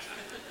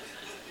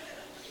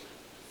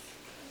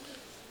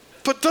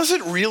 But does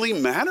it really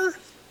matter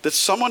that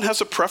someone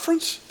has a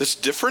preference that's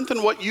different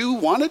than what you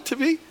want it to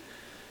be?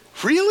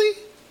 Really?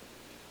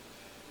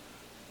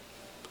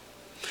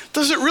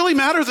 Does it really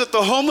matter that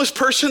the homeless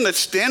person that's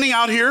standing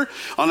out here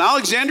on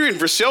Alexandria and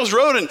Versailles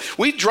Road, and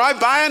we drive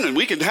by and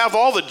we can have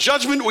all the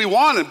judgment we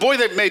want, and boy,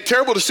 they've made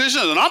terrible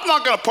decisions, and I'm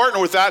not going to partner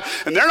with that,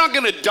 and they're not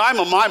going to dime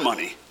of my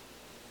money?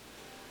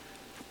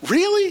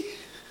 Really?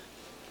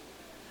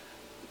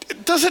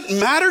 Does it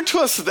matter to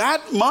us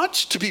that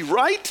much to be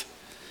right?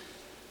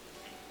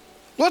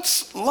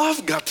 What's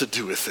love got to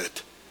do with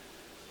it?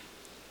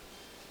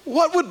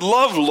 What would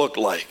love look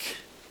like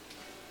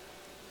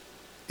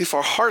if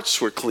our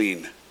hearts were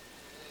clean?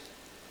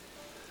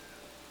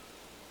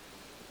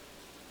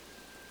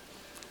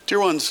 Dear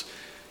ones,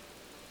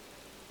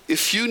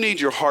 if you need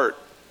your heart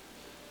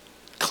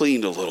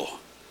cleaned a little,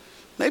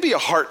 maybe a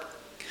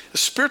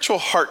spiritual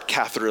heart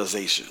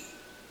catheterization.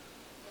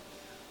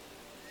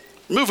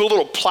 Remove a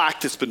little plaque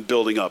that's been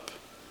building up.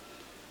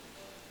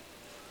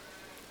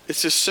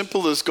 It's as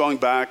simple as going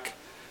back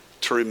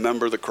to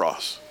remember the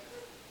cross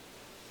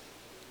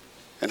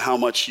and how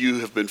much you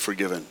have been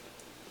forgiven.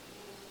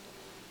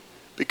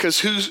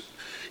 Because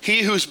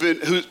he who's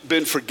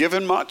been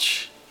forgiven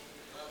much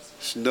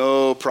has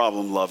no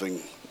problem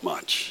loving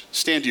much.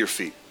 Stand to your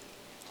feet.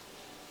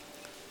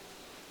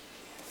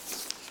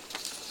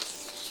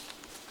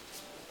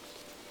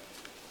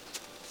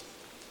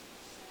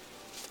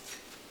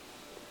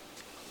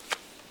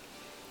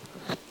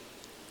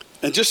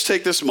 And just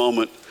take this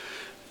moment.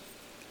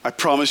 I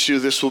promise you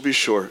this will be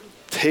short.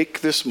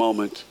 Take this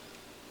moment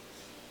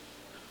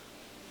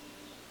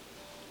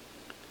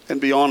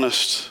and be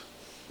honest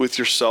with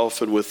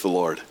yourself and with the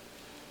Lord.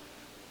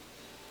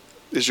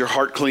 Is your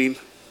heart clean?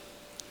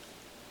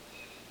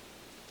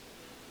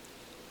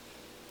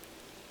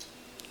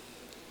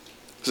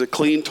 Is it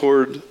clean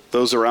toward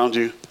those around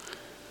you?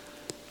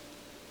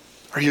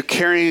 Are you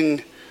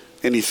carrying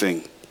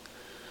anything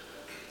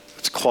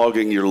that's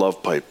clogging your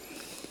love pipe?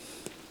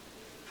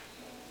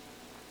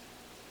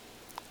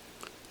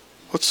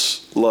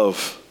 What's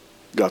love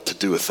got to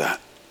do with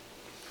that?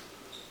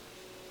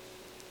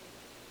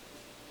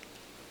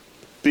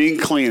 Being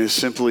clean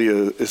is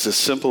as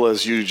simple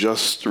as you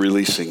just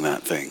releasing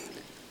that thing.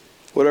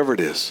 Whatever it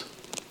is.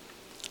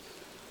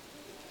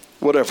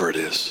 Whatever it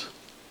is.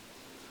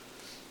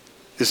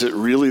 Is it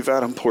really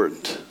that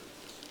important?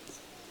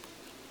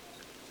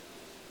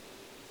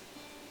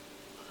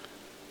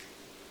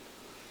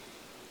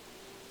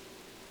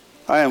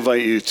 I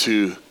invite you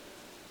to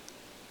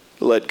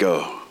let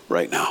go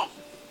right now.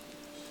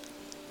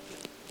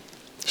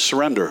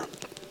 Surrender.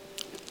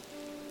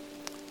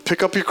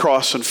 Pick up your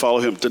cross and follow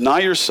him. Deny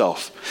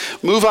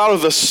yourself. Move out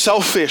of the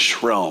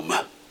selfish realm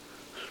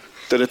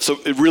that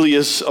it really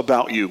is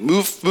about you.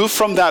 Move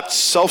from that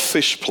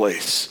selfish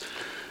place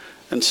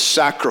and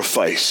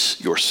sacrifice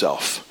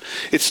yourself.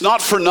 It's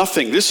not for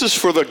nothing. This is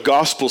for the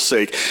gospel's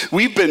sake.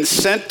 We've been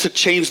sent to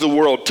change the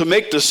world, to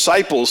make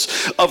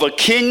disciples of a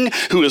king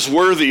who is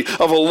worthy,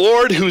 of a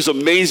Lord who's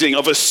amazing,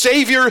 of a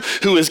Savior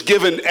who has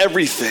given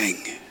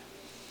everything.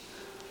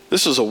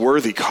 This is a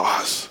worthy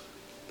cause.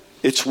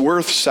 It's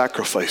worth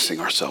sacrificing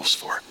ourselves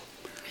for.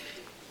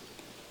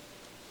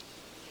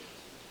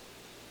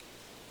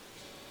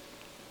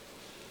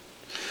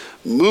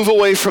 Move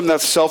away from that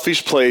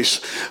selfish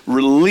place.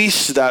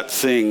 Release that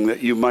thing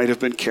that you might have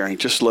been carrying.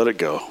 Just let it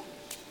go.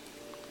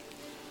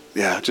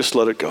 Yeah, just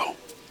let it go.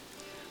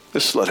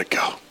 Just let it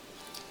go.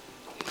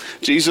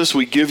 Jesus,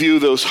 we give you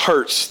those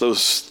hurts,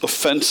 those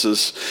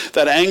offenses,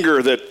 that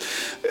anger that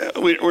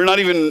we're not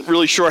even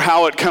really sure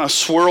how it kind of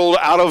swirled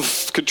out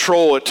of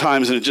control at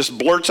times, and it just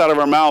blurts out of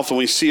our mouth when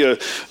we see a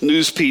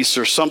news piece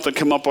or something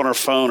come up on our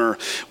phone, or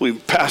we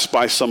pass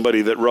by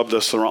somebody that rubbed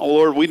us the wrong.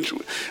 Lord,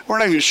 we're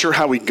not even sure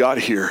how we got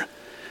here.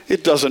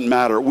 It doesn't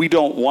matter. We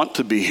don't want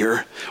to be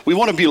here. We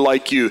want to be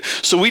like you.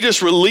 So we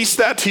just release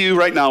that to you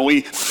right now.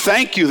 We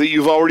thank you that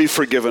you've already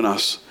forgiven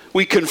us.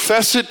 We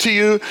confess it to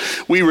you.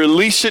 We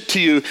release it to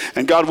you.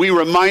 And God, we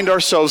remind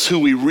ourselves who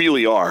we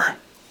really are.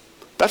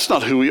 That's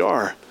not who we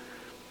are.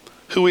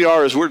 Who we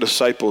are is we're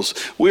disciples.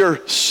 We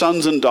are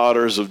sons and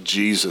daughters of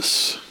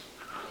Jesus.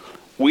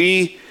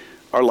 We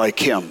are like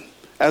him.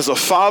 As the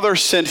Father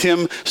sent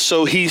him,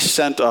 so he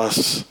sent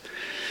us.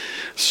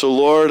 So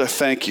Lord, I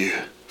thank you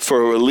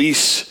for a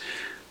release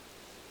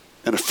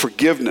and a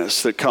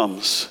forgiveness that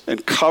comes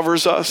and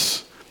covers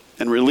us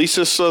and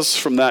releases us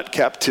from that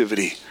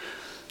captivity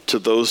to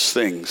those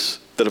things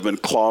that have been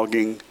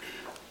clogging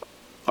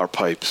our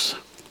pipes.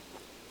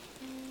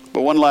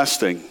 But one last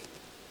thing.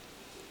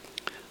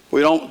 We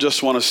don't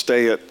just want to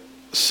stay at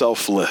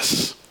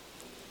selfless.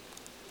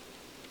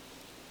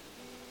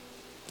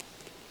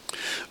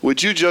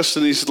 Would you just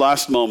in these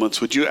last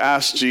moments, would you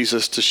ask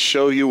Jesus to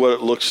show you what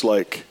it looks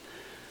like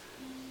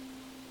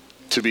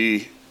to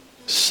be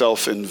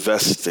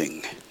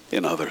self-investing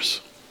in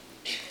others?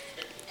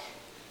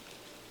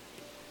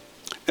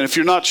 And if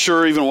you're not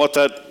sure even what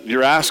that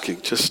you're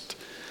asking, just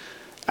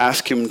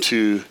ask him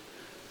to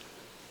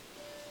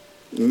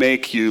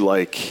make you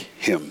like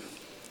him.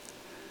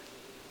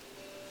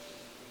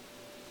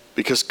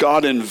 Because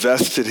God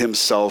invested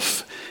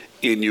himself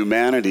in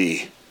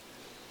humanity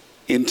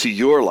into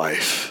your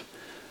life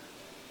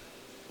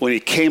when he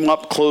came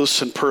up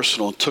close and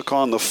personal and took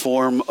on the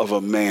form of a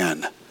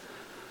man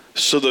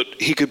so that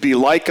he could be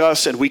like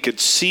us and we could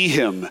see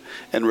him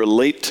and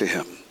relate to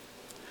him.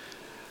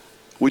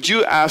 Would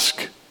you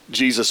ask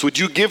Jesus, would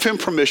you give him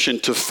permission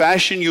to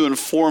fashion you and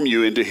form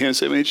you into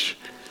his image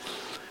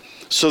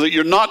so that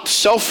you're not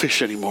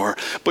selfish anymore,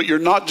 but you're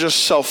not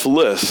just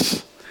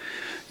selfless.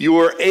 You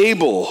are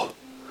able,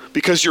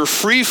 because you're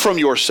free from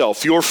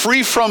yourself. You're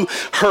free from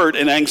hurt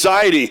and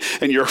anxiety,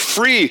 and you're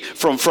free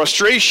from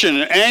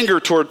frustration and anger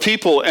toward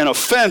people and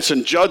offense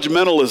and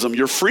judgmentalism.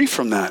 You're free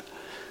from that.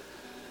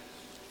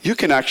 You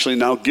can actually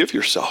now give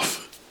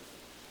yourself.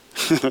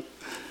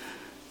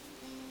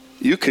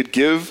 You could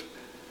give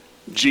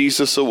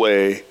Jesus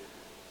away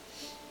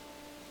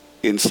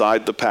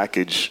inside the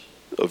package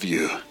of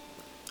you.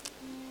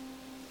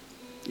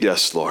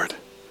 Yes, Lord.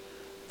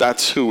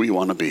 That's who we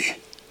want to be.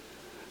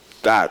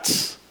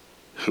 That's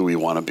who we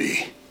want to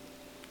be.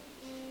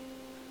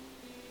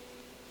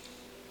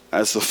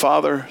 As the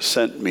Father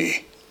sent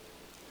me,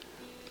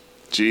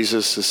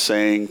 Jesus is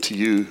saying to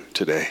you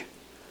today,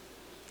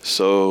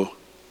 so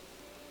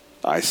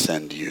I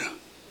send you.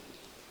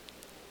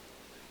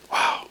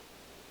 Wow.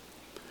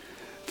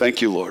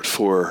 Thank you, Lord,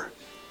 for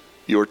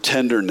your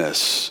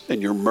tenderness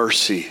and your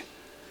mercy,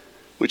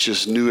 which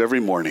is new every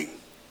morning.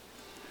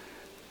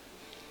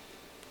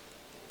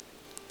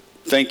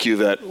 Thank you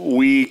that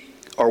we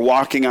are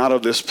walking out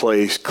of this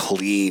place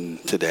clean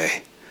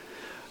today.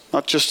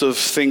 Not just of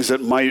things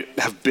that might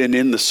have been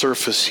in the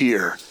surface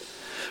here,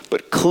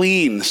 but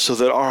clean so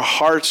that our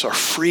hearts are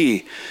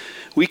free.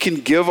 We can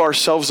give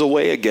ourselves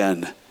away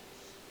again.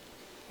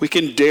 We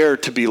can dare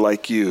to be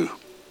like you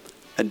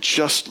and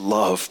just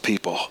love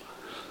people.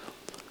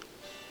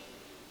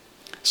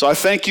 So I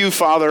thank you,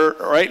 Father,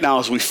 right now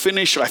as we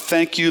finish, I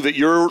thank you that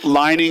you're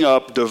lining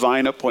up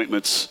divine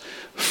appointments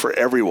for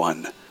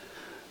everyone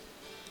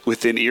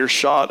within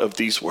earshot of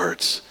these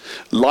words.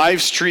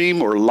 Live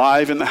stream or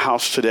live in the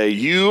house today,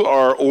 you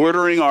are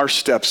ordering our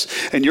steps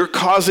and you're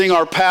causing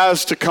our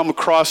paths to come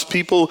across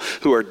people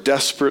who are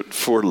desperate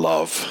for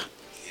love.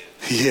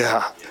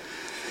 Yeah.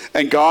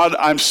 And God,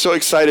 I'm so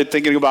excited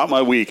thinking about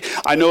my week.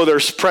 I know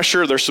there's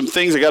pressure, there's some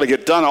things I got to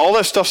get done. All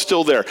that stuff's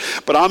still there.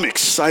 But I'm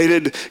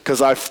excited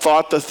because I've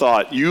thought the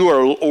thought. You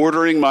are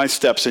ordering my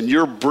steps and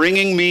you're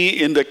bringing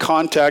me into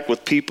contact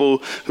with people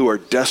who are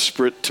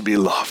desperate to be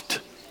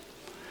loved.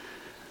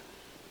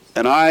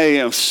 And I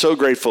am so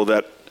grateful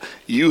that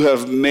you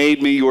have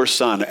made me your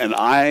son, and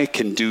I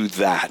can do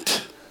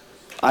that.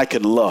 I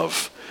can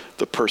love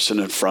the person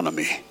in front of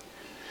me.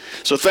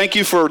 So thank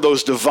you for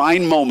those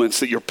divine moments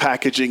that you're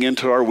packaging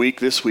into our week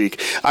this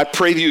week. I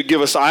pray that you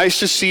give us eyes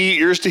to see,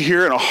 ears to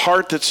hear, and a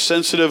heart that's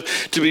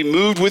sensitive to be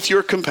moved with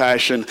your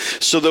compassion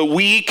so that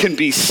we can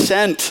be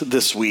sent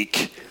this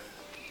week.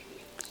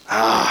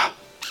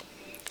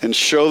 And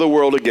show the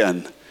world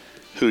again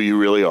who you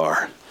really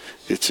are.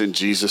 It's in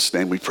Jesus'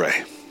 name we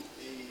pray.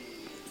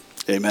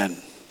 Amen.